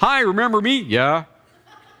 hi, remember me? Yeah.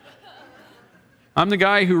 I'm the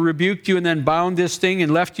guy who rebuked you and then bound this thing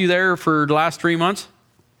and left you there for the last 3 months.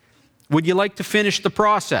 Would you like to finish the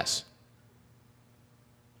process?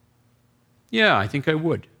 Yeah, I think I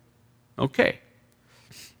would. Okay.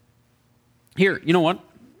 Here, you know what?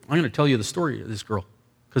 I'm going to tell you the story of this girl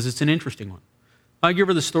because it's an interesting one. I give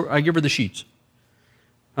her the story. I give her the sheets.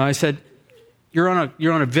 I said, you're on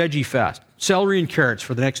a veggie fast, celery and carrots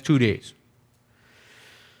for the next 2 days.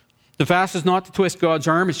 The fast is not to twist God's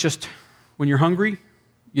arm. It's just when you're hungry,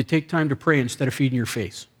 you take time to pray instead of feeding your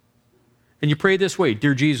face. And you pray this way,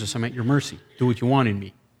 dear Jesus, I'm at your mercy. Do what you want in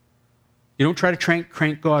me. You don't try to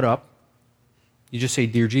crank God up. You just say,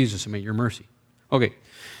 dear Jesus, I'm at your mercy. Okay,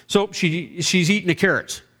 so she's eating the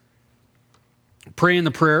carrots. Praying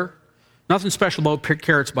the prayer. Nothing special about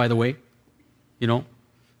carrots, by the way.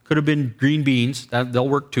 Could have been green beans. They'll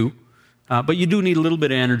work too. But you do need a little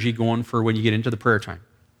bit of energy going for when you get into the prayer time.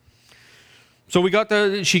 So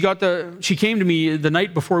she came to me the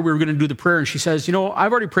night before we were going to do the prayer, and she says,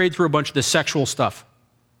 I've already prayed through a bunch of this sexual stuff.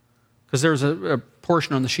 Because there's a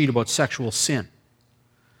portion on the sheet about sexual sin.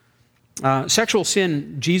 Sexual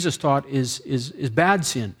sin, Jesus taught, is bad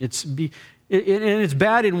sin. It's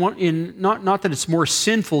bad in not that it's more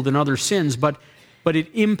sinful than other sins, but it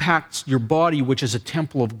impacts your body, which is a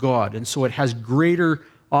temple of God, and so it has greater,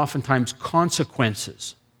 oftentimes,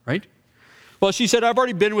 consequences, right? Well, she said, I've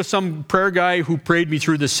already been with some prayer guy who prayed me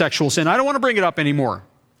through this sexual sin. I don't want to bring it up anymore.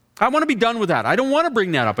 I want to be done with that. I don't want to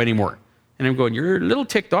bring that up anymore. And I'm going, you're a little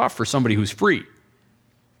ticked off for somebody who's free.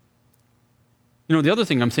 The other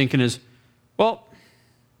thing I'm thinking is, well,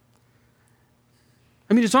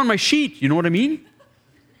 it's on my sheet. You know what I mean?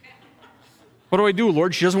 What do I do,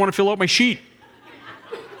 Lord? She doesn't want to fill out my sheet.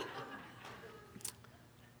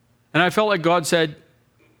 And I felt like God said,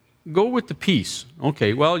 go with the peace.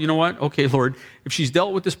 Okay, well, you know what? Okay, Lord, if she's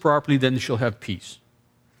dealt with this properly, then she'll have peace.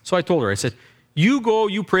 So I told her, I said, you go,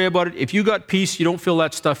 you pray about it. If you got peace, you don't fill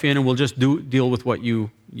that stuff in, and we'll just deal with what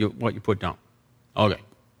you put down. Okay.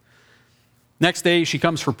 Next day, she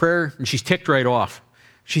comes for prayer, and she's ticked right off.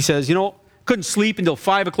 She says, couldn't sleep until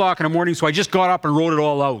 5 o'clock in the morning, so I just got up and wrote it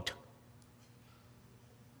all out.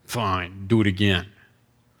 Fine, do it again.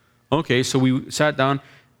 Okay, so we sat down.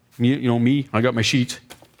 Me, I got my sheets.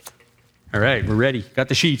 All right, we're ready. Got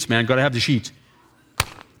the sheets, man. Got to have the sheets.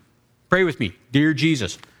 Pray with me. Dear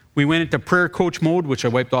Jesus. We went into prayer coach mode, which I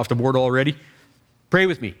wiped off the board already. Pray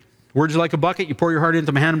with me. Words are like a bucket. You pour your heart into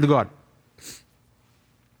them, hand them to God.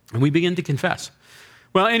 And we begin to confess.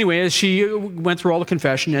 Well, anyway, as she went through all the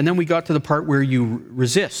confession, and then we got to the part where you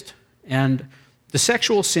resist. And the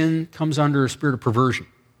sexual sin comes under a spirit of perversion.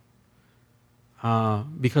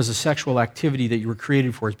 Because the sexual activity that you were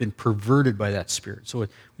created for has been perverted by that spirit. So we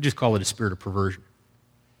just call it a spirit of perversion.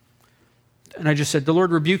 And I just said, the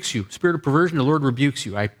Lord rebukes you. Spirit of perversion, the Lord rebukes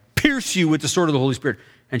you. I pierce you with the sword of the Holy Spirit.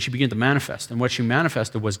 And she began to manifest. And what she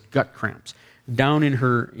manifested was gut cramps. Down in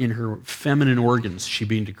her feminine organs, she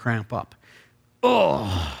began to cramp up.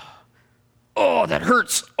 Oh, that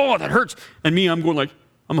hurts. Oh, that hurts. And me, I'm going like,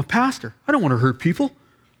 I'm a pastor. I don't want to hurt people.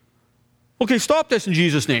 Okay, stop this in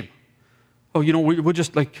Jesus' name. Oh,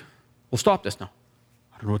 we'll stop this now.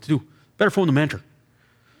 I don't know what to do. Better phone the mentor.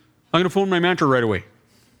 I'm going to phone my mentor right away.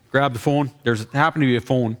 Grab the phone. There's happened to be a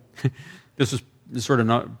phone. This is sort of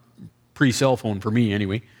not pre-cell phone for me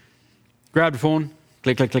anyway. Grab the phone.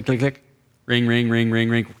 Click, click, click, click, click. Ring, ring, ring, ring,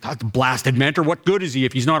 ring. That's the blasted mentor. What good is he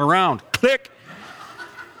if he's not around? Click.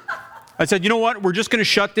 I said, you know what? We're just going to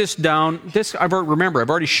shut this down. I've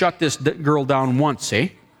already shut this girl down once, eh?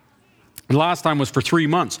 The last time was for 3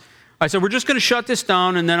 months. I said, we're just going to shut this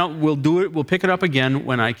down, and then we'll do it. We'll pick it up again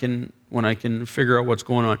when I can figure out what's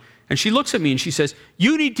going on. And she looks at me and she says,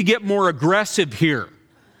 you need to get more aggressive here.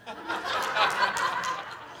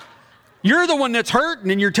 You're the one that's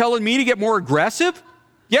hurting, and you're telling me to get more aggressive?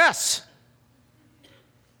 Yes.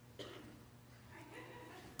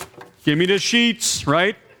 Give me the sheets,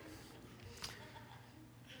 right?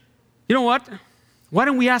 You know what? Why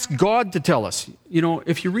don't we ask God to tell us?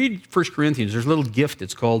 If you read 1 Corinthians, there's a little gift.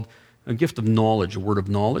 It's called a gift of knowledge, a word of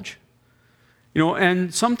knowledge.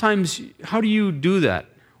 And sometimes, how do you do that?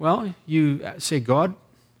 Well, you say, God,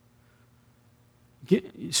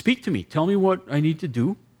 speak to me. Tell me what I need to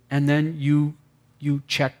do. And then you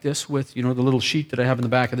check this with, the little sheet that I have in the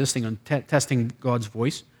back of this thing on testing God's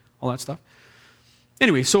voice, all that stuff.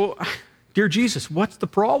 Anyway, so, dear Jesus, what's the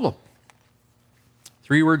problem?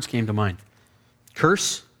 3 words came to mind.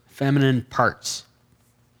 Curse feminine parts.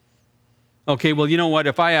 Okay, well, you know what?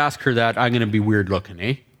 If I ask her that, I'm going to be weird looking,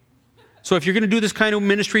 eh? So if you're going to do this kind of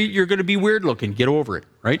ministry, you're going to be weird looking. Get over it,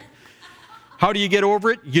 right? How do you get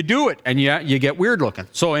over it? You do it, and you get weird looking.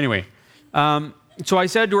 So anyway, so I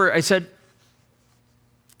said to her,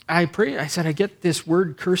 I get this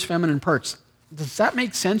word, curse feminine parts. Does that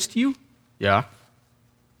make sense to you? Yeah.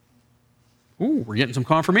 Ooh, we're getting some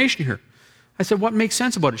confirmation here. I said, what makes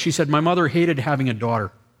sense about it? She said, my mother hated having a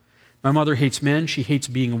daughter. My mother hates men. She hates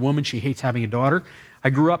being a woman. She hates having a daughter.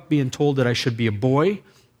 I grew up being told that I should be a boy.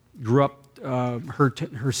 Grew up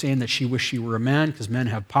her saying that she wished she were a man because men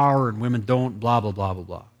have power and women don't, blah, blah, blah, blah,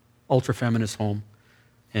 blah. Ultra-feminist home.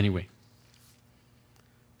 Anyway.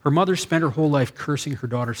 Her mother spent her whole life cursing her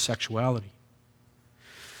daughter's sexuality.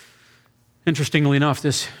 Interestingly enough,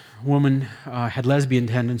 this woman had lesbian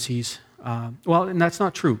tendencies. And that's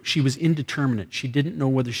not true. She was indeterminate. She didn't know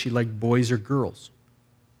whether she liked boys or girls.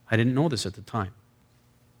 I didn't know this at the time.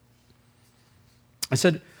 I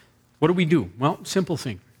said, what do we do? Well, simple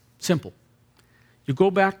thing. Simple. You go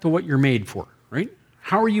back to what you're made for, right?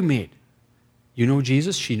 How are you made? You know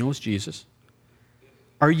Jesus. She knows Jesus.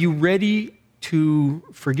 Are you ready to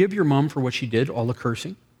forgive your mom for what she did, all the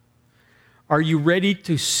cursing? Are you ready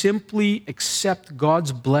to simply accept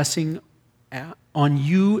God's blessing on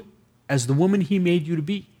you as the woman he made you to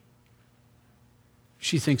be?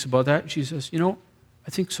 She thinks about that and she says, I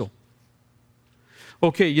think so.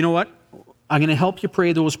 Okay, you know what? I'm going to help you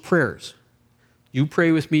pray those prayers. You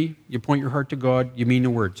pray with me, you point your heart to God, you mean the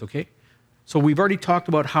words, okay? So we've already talked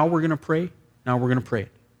about how we're going to pray. Now we're going to pray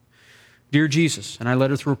it. Dear Jesus, and I led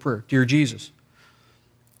her through a prayer. Dear Jesus,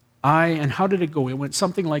 and how did it go? It went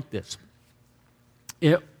something like this.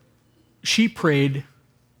 She prayed,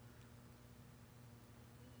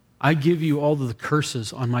 I give you all of the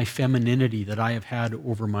curses on my femininity that I have had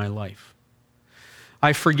over my life.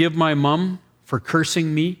 I forgive my mom for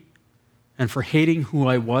cursing me and for hating who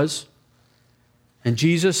I was. And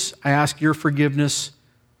Jesus, I ask your forgiveness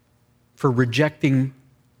for rejecting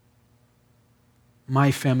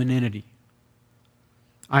my femininity.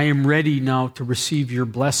 I am ready now to receive your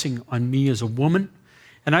blessing on me as a woman.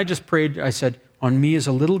 And I just prayed, I said, on me as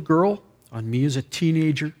a little girl, on me as a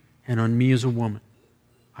teenager, and on me as a woman.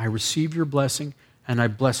 I receive your blessing, and I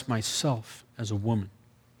bless myself as a woman.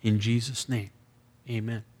 In Jesus' name,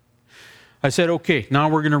 amen. I said, okay, now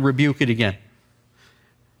we're going to rebuke it again.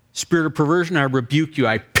 Spirit of perversion, I rebuke you.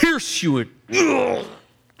 I pierce you.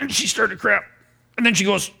 And she started to crap. And then she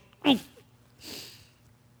goes, and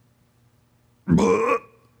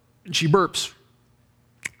she burps.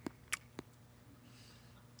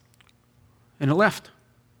 And it left.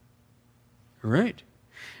 All right.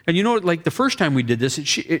 And like the first time we did this,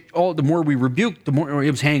 the more we rebuked, the more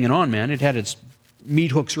it was hanging on, man. It had its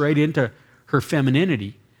meat hooks right into her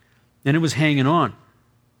femininity. And it was hanging on.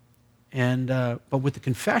 And but with the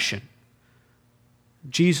confession,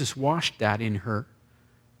 Jesus washed that in her,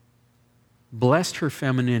 blessed her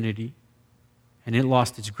femininity, and it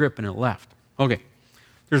lost its grip and it left. Okay,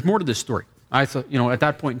 there's more to this story. I thought, at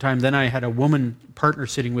that point in time, then I had a woman partner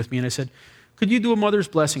sitting with me, and I said, could you do a mother's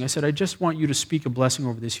blessing? I said, I just want you to speak a blessing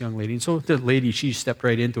over this young lady. And so the lady, she stepped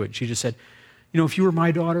right into it. She just said, if you were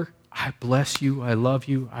my daughter, I bless you, I love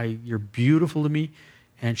you, you're beautiful to me.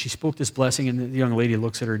 And she spoke this blessing, and the young lady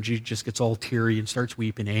looks at her, and she just gets all teary and starts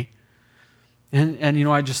weeping, eh? And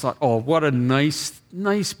I just thought, oh, what a nice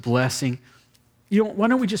blessing. Why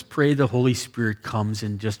don't we just pray the Holy Spirit comes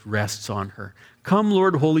and just rests on her? Come,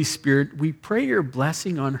 Lord, Holy Spirit, we pray your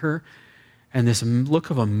blessing on her. And this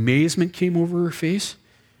look of amazement came over her face,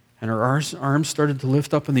 and her arms started to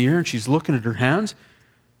lift up in the air, and she's looking at her hands,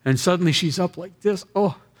 and suddenly she's up like this.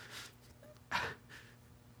 Oh,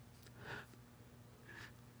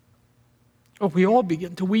 we all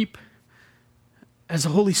began to weep as the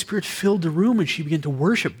Holy Spirit filled the room and she began to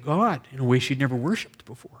worship God in a way she'd never worshiped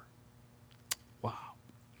before. Wow.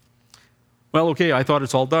 Well, okay, I thought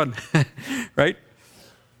it's all done, right?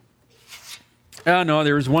 No,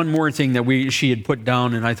 there was one more thing that she had put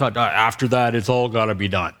down, and I thought, after that, it's all got to be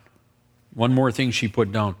done. One more thing she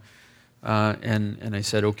put down. And I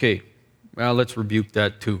said, okay, well, let's rebuke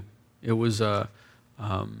that too. It was a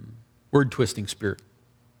word-twisting spirit.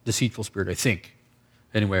 Deceitful spirit, I think.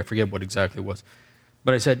 Anyway, I forget what exactly it was.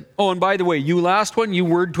 But I said, and by the way, you last one, you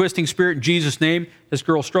word-twisting spirit, in Jesus' name, this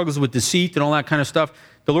girl struggles with deceit and all that kind of stuff.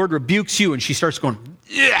 The Lord rebukes you, and she starts going,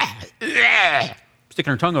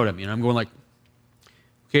 sticking her tongue out at me, and I'm going like,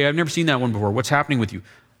 okay, I've never seen that one before. What's happening with you?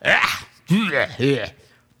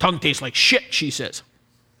 Tongue tastes like shit, she says.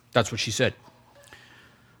 That's what she said.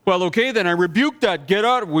 Well, okay, then I rebuke that. Get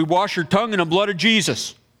out. We wash your tongue in the blood of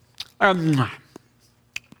Jesus. It's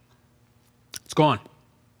gone.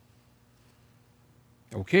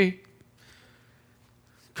 Okay.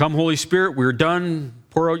 Come, Holy Spirit, we're done.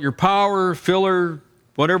 Pour out your power, fill her,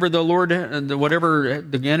 whatever whatever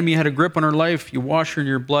the enemy had a grip on her life, you wash her in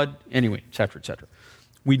your blood. Anyway, et cetera, et cetera.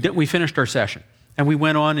 We finished our session. And we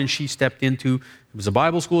went on, and she stepped into, it was a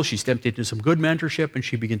Bible school, she stepped into some good mentorship, and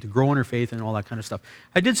she began to grow in her faith and all that kind of stuff.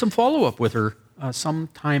 I did some follow-up with her some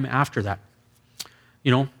time after that.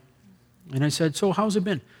 And I said, so how's it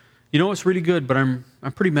been? It's really good, but I'm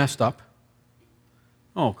pretty messed up.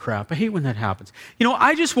 Oh, crap. I hate when that happens.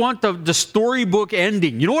 I just want the storybook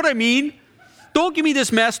ending. You know what I mean? Don't give me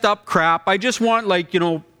this messed up crap. I just want,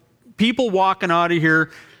 people walking out of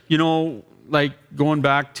here, like going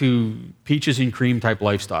back to peaches and cream type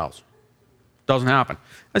lifestyles. Doesn't happen.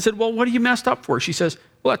 I said, well, what are you messed up for? She says,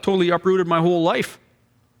 well, that totally uprooted my whole life.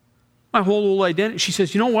 My whole old identity. She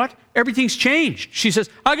says, you know what? Everything's changed. She says,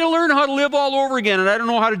 I got to learn how to live all over again, and I don't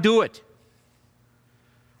know how to do it.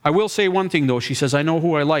 I will say one thing, though. She says, I know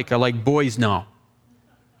who I like. I like boys now.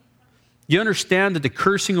 You understand that the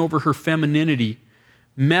cursing over her femininity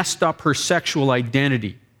messed up her sexual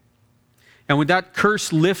identity. And when that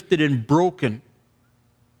curse lifted and broken,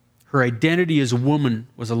 her identity as a woman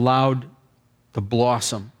was allowed to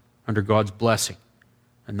blossom under God's blessing.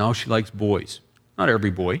 And now she likes boys. Not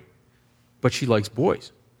every boy, but she likes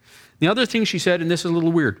boys. The other thing she said, and this is a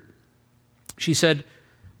little weird, she said,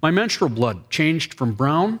 my menstrual blood changed from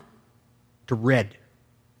brown to red.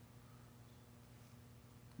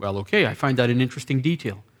 Well, okay, I find that an interesting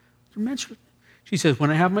detail. She says, when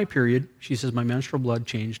I have my period, she says, my menstrual blood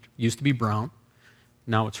changed. Used to be brown.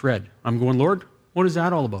 Now it's red. I'm going, Lord, what is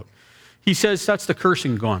that all about? He says, that's the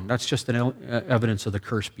cursing gone. That's just an evidence of the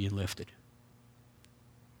curse being lifted.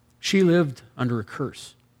 She lived under a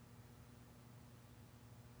curse.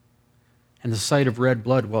 And the sight of red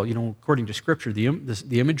blood, well, according to Scripture,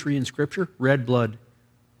 the imagery in Scripture, red blood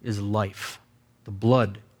is life. The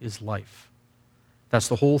blood is life. That's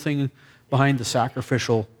the whole thing behind the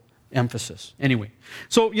sacrificial emphasis. Anyway,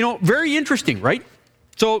 so, very interesting, right?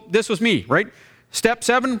 So this was me, right? Step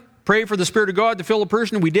 7, pray for the Spirit of God to fill a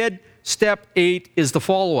person. We did. Step 8 is the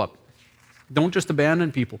follow-up. Don't just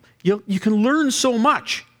abandon people. You can learn so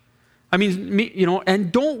much.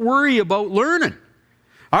 And don't worry about learning.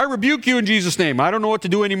 I rebuke you in Jesus' name. I don't know what to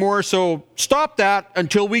do anymore, so stop that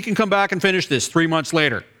until we can come back and finish this 3 months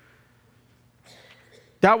later.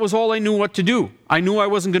 That was all I knew what to do. I knew I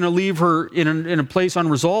wasn't going to leave her in a place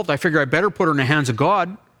unresolved. I figured I better put her in the hands of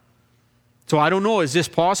God. So I don't know, is this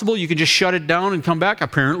possible? You can just shut it down and come back?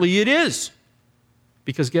 Apparently it is.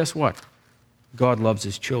 Because guess what? God loves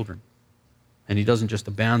his children. And he doesn't just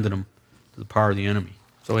abandon them to the power of the enemy.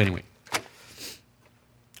 So anyway.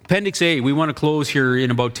 Appendix A, we want to close here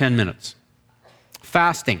in about 10 minutes.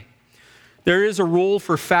 Fasting. There is a role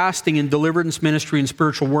for fasting in deliverance ministry and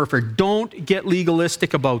spiritual warfare. Don't get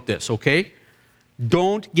legalistic about this, okay?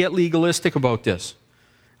 Don't get legalistic about this.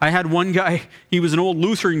 I had one guy, he was an old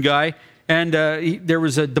Lutheran guy, and there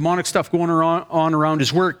was a demonic stuff going on around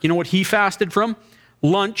his work. You know what he fasted from?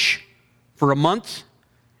 Lunch for a month,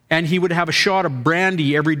 and he would have a shot of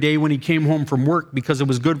brandy every day when he came home from work because it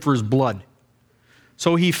was good for his blood.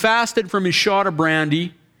 So he fasted from his shot of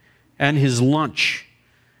brandy and his lunch.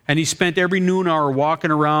 And he spent every noon hour walking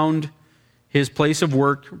around his place of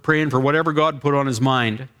work, praying for whatever God put on his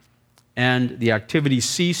mind. And the activity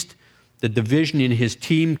ceased, the division in his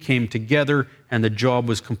team came together, and the job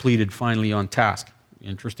was completed finally on task.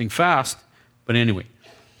 Interesting fast, but anyway.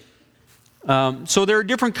 So there are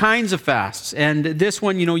different kinds of fasts. And this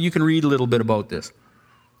one, you can read a little bit about this.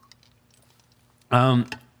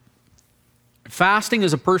 Fasting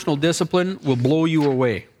as a personal discipline will blow you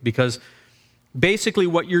away because basically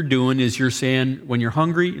what you're doing is you're saying when you're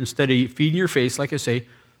hungry, instead of feeding your face, like I say,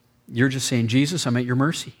 you're just saying, Jesus, I'm at your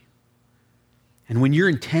mercy. And when you're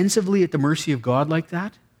intensively at the mercy of God like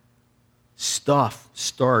that, stuff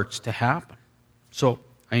starts to happen. So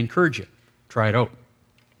I encourage you, try it out.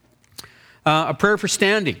 A prayer for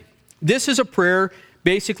standing. This is a prayer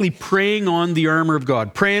basically praying on the armor of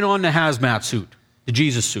God, praying on the hazmat suit, the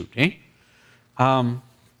Jesus suit,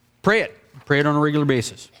 Pray it on a regular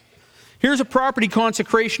basis. Here's a property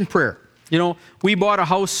consecration prayer. We bought a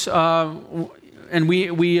house, and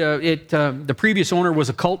the previous owner was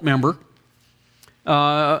a cult member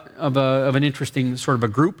of an interesting sort of a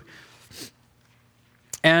group,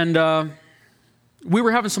 and we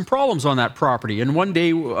were having some problems on that property. And one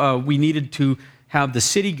day we needed to have the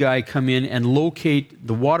city guy come in and locate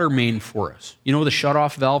the water main for us. The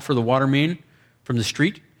shutoff valve for the water main from the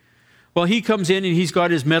street. Well, he comes in and he's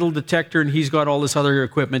got his metal detector and he's got all this other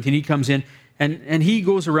equipment, and he comes in and he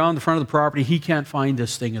goes around the front of the property. He can't find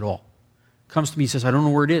this thing at all. Comes to me, he says, I don't know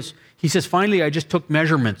where it is. He says, finally, I just took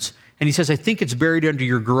measurements. And he says, I think it's buried under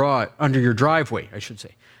your driveway, I should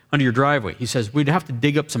say. Under your driveway. He says, we'd have to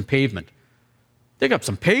dig up some pavement. Dig up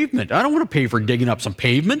some pavement? I don't want to pay for digging up some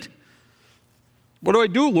pavement. What do I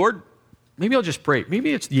do, Lord? Maybe I'll just pray.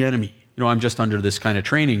 Maybe it's the enemy. I'm just under this kind of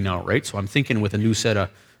training now, right? So I'm thinking with a new set of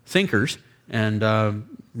thinkers, and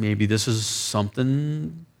maybe this is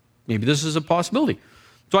something, maybe this is a possibility.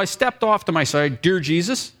 So I stepped off to my side. Dear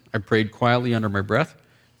Jesus, I prayed quietly under my breath.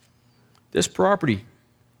 This property,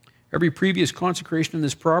 every previous consecration in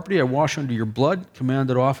this property, I wash under your blood,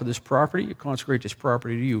 command it off of this property. I consecrate this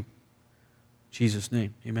property to you. In Jesus'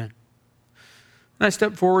 name, amen. And I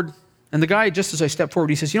stepped forward, and the guy, just as I stepped forward,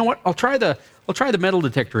 he says, you know what, I'll try the metal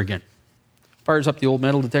detector again. Fires up the old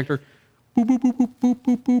metal detector. Boop, boop, boop, boop,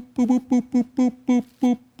 boop, boop, boop, boop, boop, boop, boop,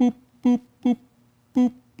 boop, boop, boop, boop,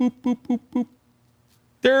 boop, boop, boop, boop, boop.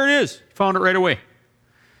 There it is. Found it right away.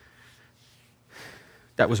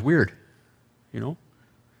 That was weird.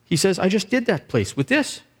 He says, I just did that place with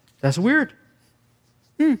this. That's weird.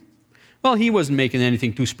 Well, he wasn't making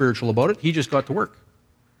anything too spiritual about it. He just got to work.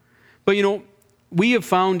 But we have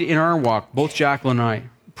found in our walk, both Jacqueline and I,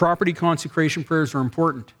 property consecration prayers are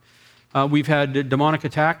important. We've had a demonic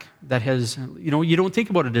attack that has, you don't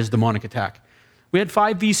think about it as demonic attack. We had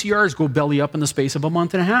 5 VCRs go belly up in the space of a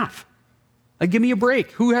month and a half. Like, give me a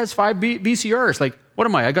break. Who has 5 VCRs? Like, what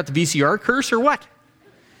am I got the VCR curse or what?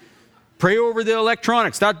 Pray over the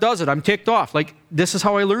electronics. That does it. I'm ticked off. Like, this is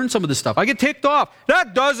how I learned some of this stuff. I get ticked off.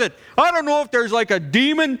 That does it. I don't know if there's like a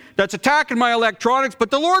demon that's attacking my electronics,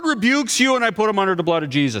 but the Lord rebukes you, and I put him under the blood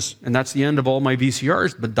of Jesus. And that's the end of all my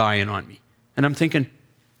VCRs but dying on me. And I'm thinking,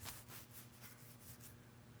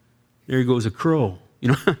 there goes a crow.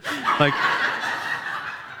 Like,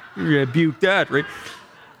 you rebuke that, right?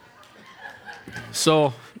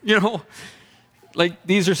 So, like,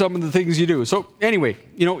 these are some of the things you do. So anyway,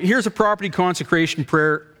 here's a property consecration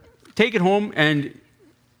prayer. Take it home and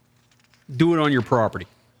do it on your property.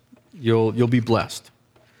 You'll be blessed.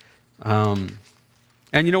 And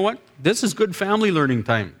you know what? This is good family learning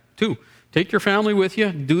time too. Take your family with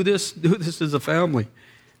you. Do this as a family.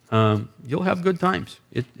 You'll have good times.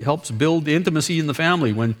 It helps build intimacy in the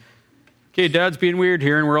family when, okay, Dad's being weird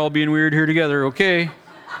here and we're all being weird here together. Okay.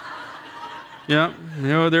 Yeah,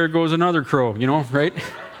 there goes another crow, right?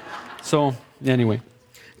 So, anyway.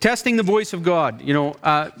 Testing the voice of God.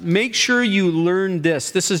 Make sure you learn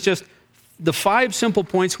this. This is just the 5 simple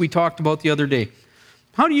points we talked about the other day.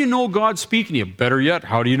 How do you know God's speaking to you? Better yet,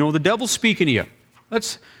 how do you know the devil's speaking to you?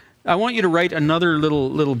 I want you to write another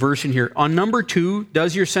little verse in here. On number 2,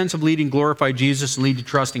 does your sense of leading glorify Jesus and lead to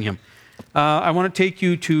trusting him? I want to take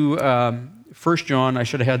you to 1 John. I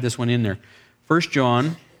should have had this one in there. 1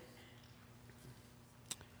 John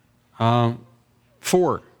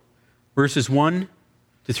 4, verses 1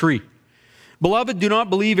 to 3. Beloved, do not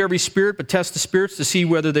believe every spirit, but test the spirits to see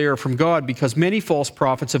whether they are from God, because many false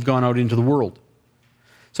prophets have gone out into the world.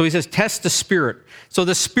 So he says, test the spirit. So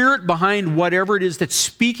the spirit behind whatever it is that's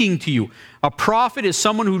speaking to you. A prophet is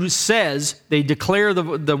someone who says they declare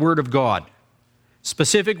the word of God.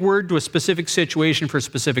 Specific word to a specific situation for a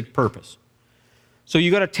specific purpose. So you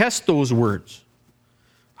got to test those words.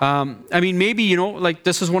 Maybe, like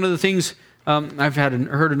this is one of the things I've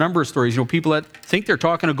heard a number of stories, people that think they're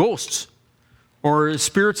talking to ghosts or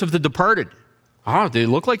spirits of the departed. They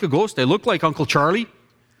look like a ghost. They look like Uncle Charlie.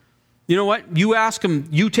 You know what? You ask them,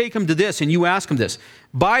 you take them to this and you ask them this.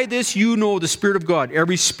 By this you know the Spirit of God.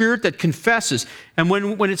 Every spirit that confesses. And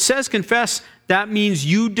when it says confess, that means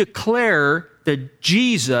you declare that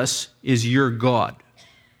Jesus is your God.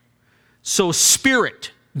 So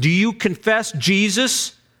spirit, do you confess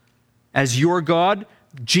Jesus as your God,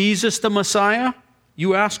 Jesus the Messiah?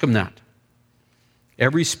 You ask him that.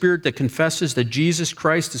 Every spirit that confesses that Jesus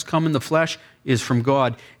Christ has come in the flesh is from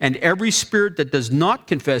God. And every spirit that does not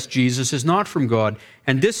confess Jesus is not from God.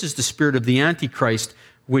 And this is the spirit of the Antichrist,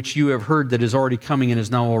 which you have heard that is already coming and is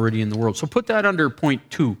now already in the world. So put that under point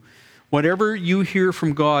 2. Whatever you hear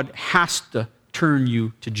from God has to turn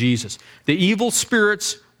you to Jesus. The evil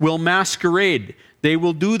spirits will masquerade. They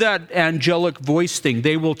will do that angelic voice thing.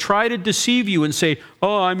 They will try to deceive you and say,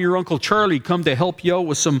 I'm your Uncle Charlie, come to help you out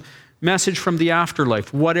with some message from the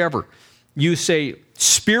afterlife, whatever. You say,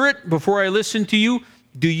 Spirit, before I listen to you,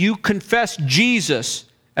 do you confess Jesus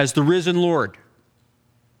as the risen Lord?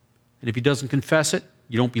 And if he doesn't confess it,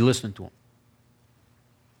 you don't be listening to him.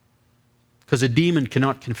 Because a demon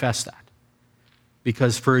cannot confess that.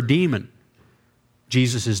 Because for a demon,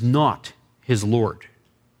 Jesus is not his Lord.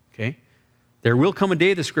 Okay? There will come a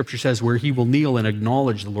day, the scripture says, where he will kneel and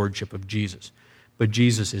acknowledge the lordship of Jesus. But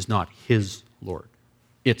Jesus is not his Lord.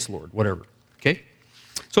 Its Lord, whatever. Okay?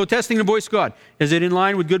 So testing the voice of God. Is it in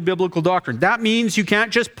line with good biblical doctrine? That means you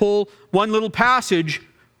can't just pull one little passage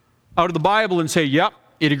out of the Bible and say, yep,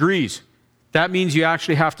 it agrees. That means you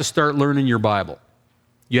actually have to start learning your Bible.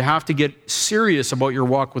 You have to get serious about your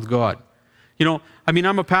walk with God.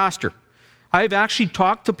 I'm a pastor. I've actually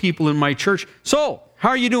talked to people in my church. So, how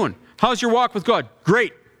are you doing? How's your walk with God?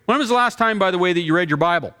 Great. When was the last time, by the way, that you read your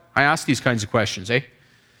Bible? I ask these kinds of questions, I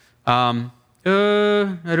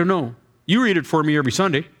don't know. You read it for me every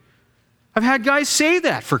Sunday. I've had guys say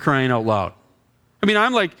that, for crying out loud.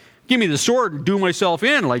 I'm like, give me the sword and do myself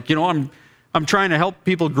in. I'm trying to help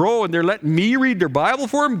people grow and they're letting me read their Bible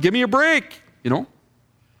for them. Give me a break,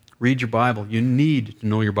 Read your Bible. You need to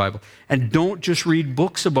know your Bible. And don't just read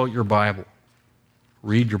books about your Bible.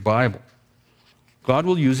 Read your Bible. God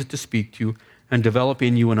will use it to speak to you and develop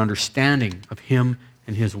in you an understanding of him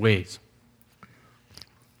and his ways.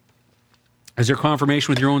 Is there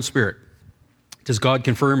confirmation with your own spirit? Does God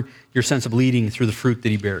confirm your sense of leading through the fruit that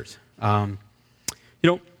he bears?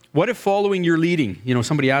 What if following your leading,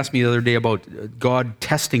 somebody asked me the other day about God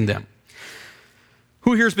testing them.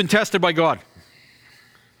 Who here has been tested by God?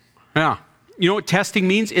 Yeah. You know what testing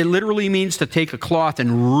means? It literally means to take a cloth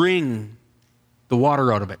and wring the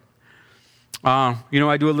water out of it. I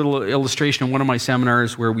do a little illustration in one of my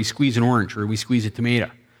seminars where we squeeze an orange or we squeeze a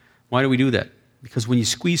tomato. Why do we do that? Because when you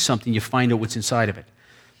squeeze something, you find out what's inside of it.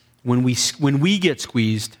 When we get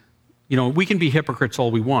squeezed, we can be hypocrites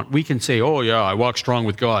all we want. We can say, oh yeah, I walk strong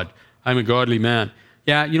with God. I'm a godly man.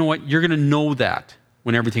 Yeah, you know what? You're going to know that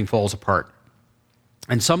when everything falls apart.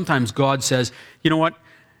 And sometimes God says, you know what?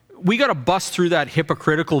 We got to bust through that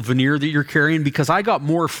hypocritical veneer that you're carrying because I got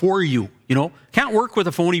more for you. Can't work with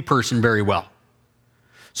a phony person very well.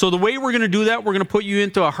 So the way we're going to do that, we're going to put you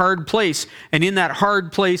into a hard place. And in that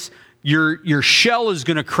hard place, your shell is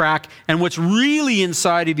going to crack, and what's really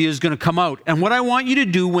inside of you is going to come out. And what I want you to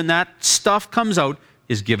do when that stuff comes out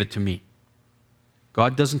is give it to me.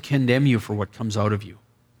 God doesn't condemn you for what comes out of you.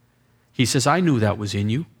 He says, I knew that was in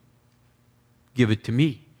you. Give it to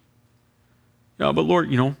me. Yeah, but Lord,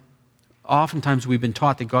 oftentimes we've been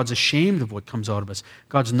taught that God's ashamed of what comes out of us.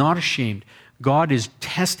 God's not ashamed. God is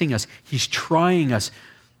testing us. He's trying us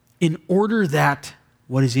in order that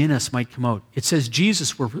what is in us might come out. It says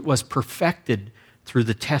Jesus was perfected through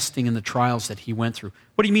the testing and the trials that he went through.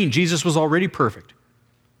 What do you mean? Jesus was already perfect.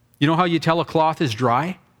 You know how you tell a cloth is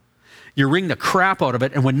dry? You wring the crap out of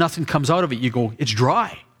it, and when nothing comes out of it, you go, it's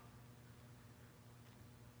dry.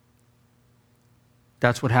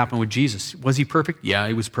 That's what happened with Jesus. Was he perfect? Yeah,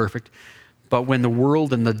 he was perfect. But when the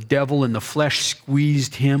world and the devil and the flesh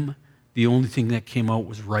squeezed him, the only thing that came out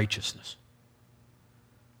was righteousness.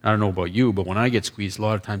 I don't know about you, but when I get squeezed, a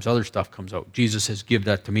lot of times other stuff comes out. Jesus says, give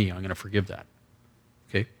that to me. I'm going to forgive that.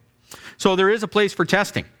 Okay? So there is a place for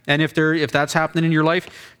testing. And if that's happening in your life,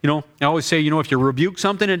 I always say, if you rebuke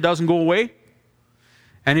something and it doesn't go away,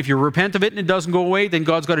 and if you repent of it and it doesn't go away, then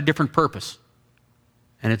God's got a different purpose.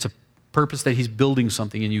 And it's a purpose that he's building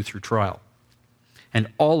something in you through trial. And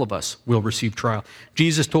all of us will receive trial.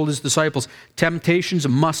 Jesus told his disciples, temptations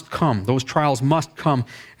must come. Those trials must come.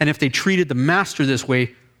 And if they treated the master this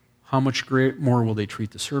way, how much more will they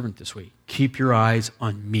treat the servant this way? Keep your eyes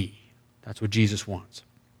on me. That's what Jesus wants.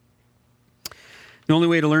 The only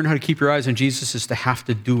way to learn how to keep your eyes on Jesus is to have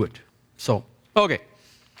to do it. So, okay.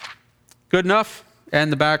 Good enough.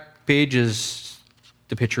 And the back page is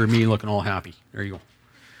the picture of me looking all happy. There you go.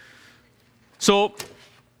 So,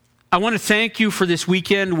 I want to thank you for this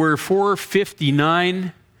weekend. We're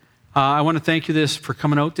 4:59. I want to thank you for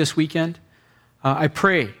coming out this weekend. I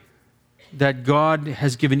pray that God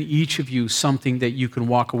has given each of you something that you can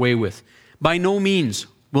walk away with. By no means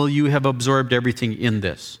will you have absorbed everything in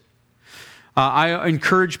this. I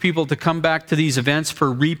encourage people to come back to these events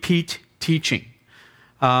for repeat teaching.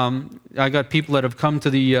 I got people that have come to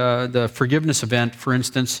the forgiveness event, for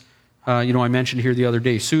instance. I mentioned here the other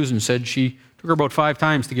day, Susan said she took her about 5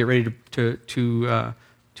 times to get ready to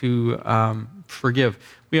forgive.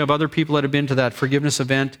 We have other people that have been to that forgiveness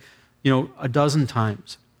event, a dozen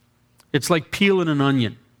times. It's like peeling an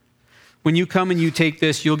onion. When you come and you take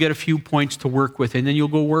this, you'll get a few points to work with, and then you'll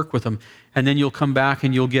go work with them. And then you'll come back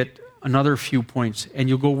and you'll get another few points, and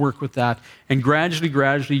you'll go work with that. And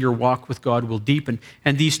gradually, your walk with God will deepen.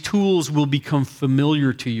 And these tools will become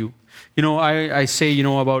familiar to you. I say,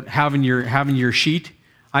 about having your sheet.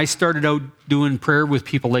 I started out doing prayer with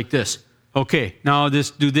people like this. Okay, now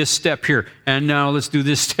do this step here, and now let's do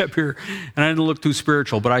this step here. And I didn't look too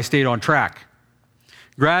spiritual, but I stayed on track.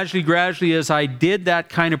 Gradually, as I did that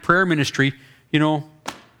kind of prayer ministry, I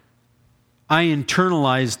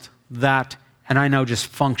internalized that, and I now just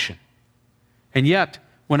function. And yet,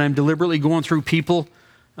 when I'm deliberately going through people,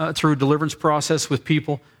 through a deliverance process with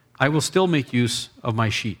people, I will still make use of my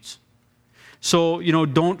sheets. So,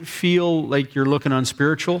 don't feel like you're looking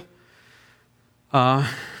unspiritual. God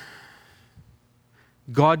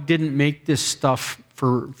didn't make this stuff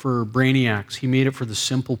for brainiacs. He made it for the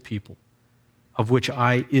simple people, of which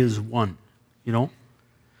I is one,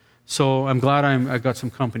 So I'm glad I got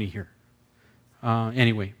some company here.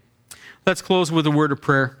 Anyway, let's close with a word of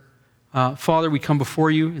prayer. Father, we come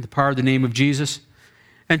before you in the power of the name of Jesus.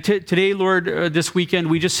 And today, Lord, this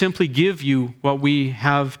weekend, we just simply give you what we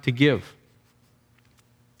have to give.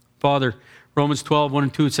 Father, Romans 12, 1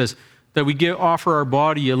 and 2, it says that we offer our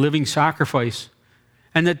body a living sacrifice,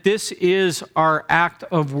 and that this is our act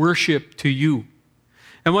of worship to you.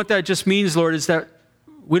 And what that just means, Lord, is that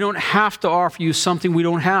we don't have to offer you something we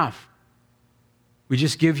don't have. We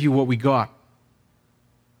just give you what we got.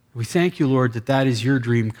 We thank you, Lord, that is your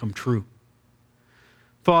dream come true.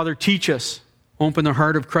 Father, teach us, Open the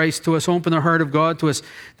heart of Christ to us. Open the heart of God to us,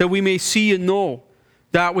 that we may see and know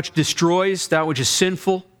that which destroys, that which is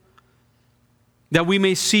sinful. That we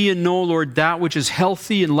may see and know, Lord, that which is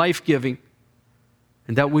healthy and life-giving.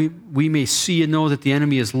 And that we may see and know that the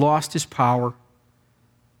enemy has lost his power.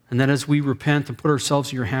 And that as we repent and put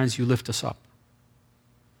ourselves in your hands, you lift us up.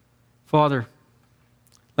 Father,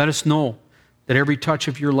 let us know that every touch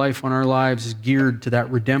of your life on our lives is geared to that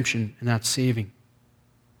redemption and that saving.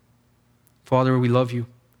 Father, we love you.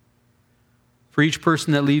 For each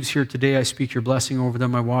person that leaves here today, I speak your blessing over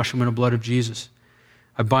them. I wash them in the blood of Jesus.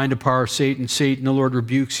 I bind the power of Satan. Satan, the Lord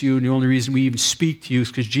rebukes you, and the only reason we even speak to you is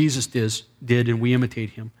because Jesus did, and we imitate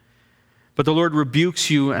him. But the Lord rebukes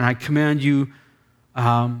you, and I command you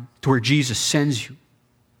to where Jesus sends you.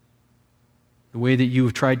 The way that you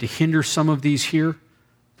have tried to hinder some of these here,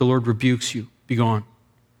 the Lord rebukes you. Be gone.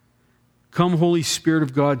 Come, Holy Spirit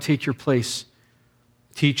of God, take your place.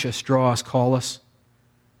 Teach us, draw us, call us.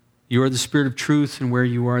 You are the Spirit of truth, and where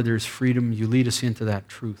you are, there's freedom. You lead us into that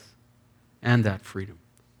truth and that freedom.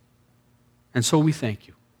 And so we thank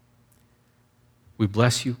you. We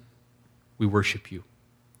bless you. We worship you.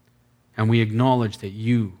 And we acknowledge that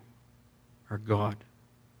you are God.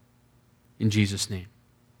 In Jesus' name,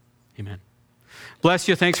 amen. Bless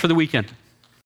you. Thanks for the weekend.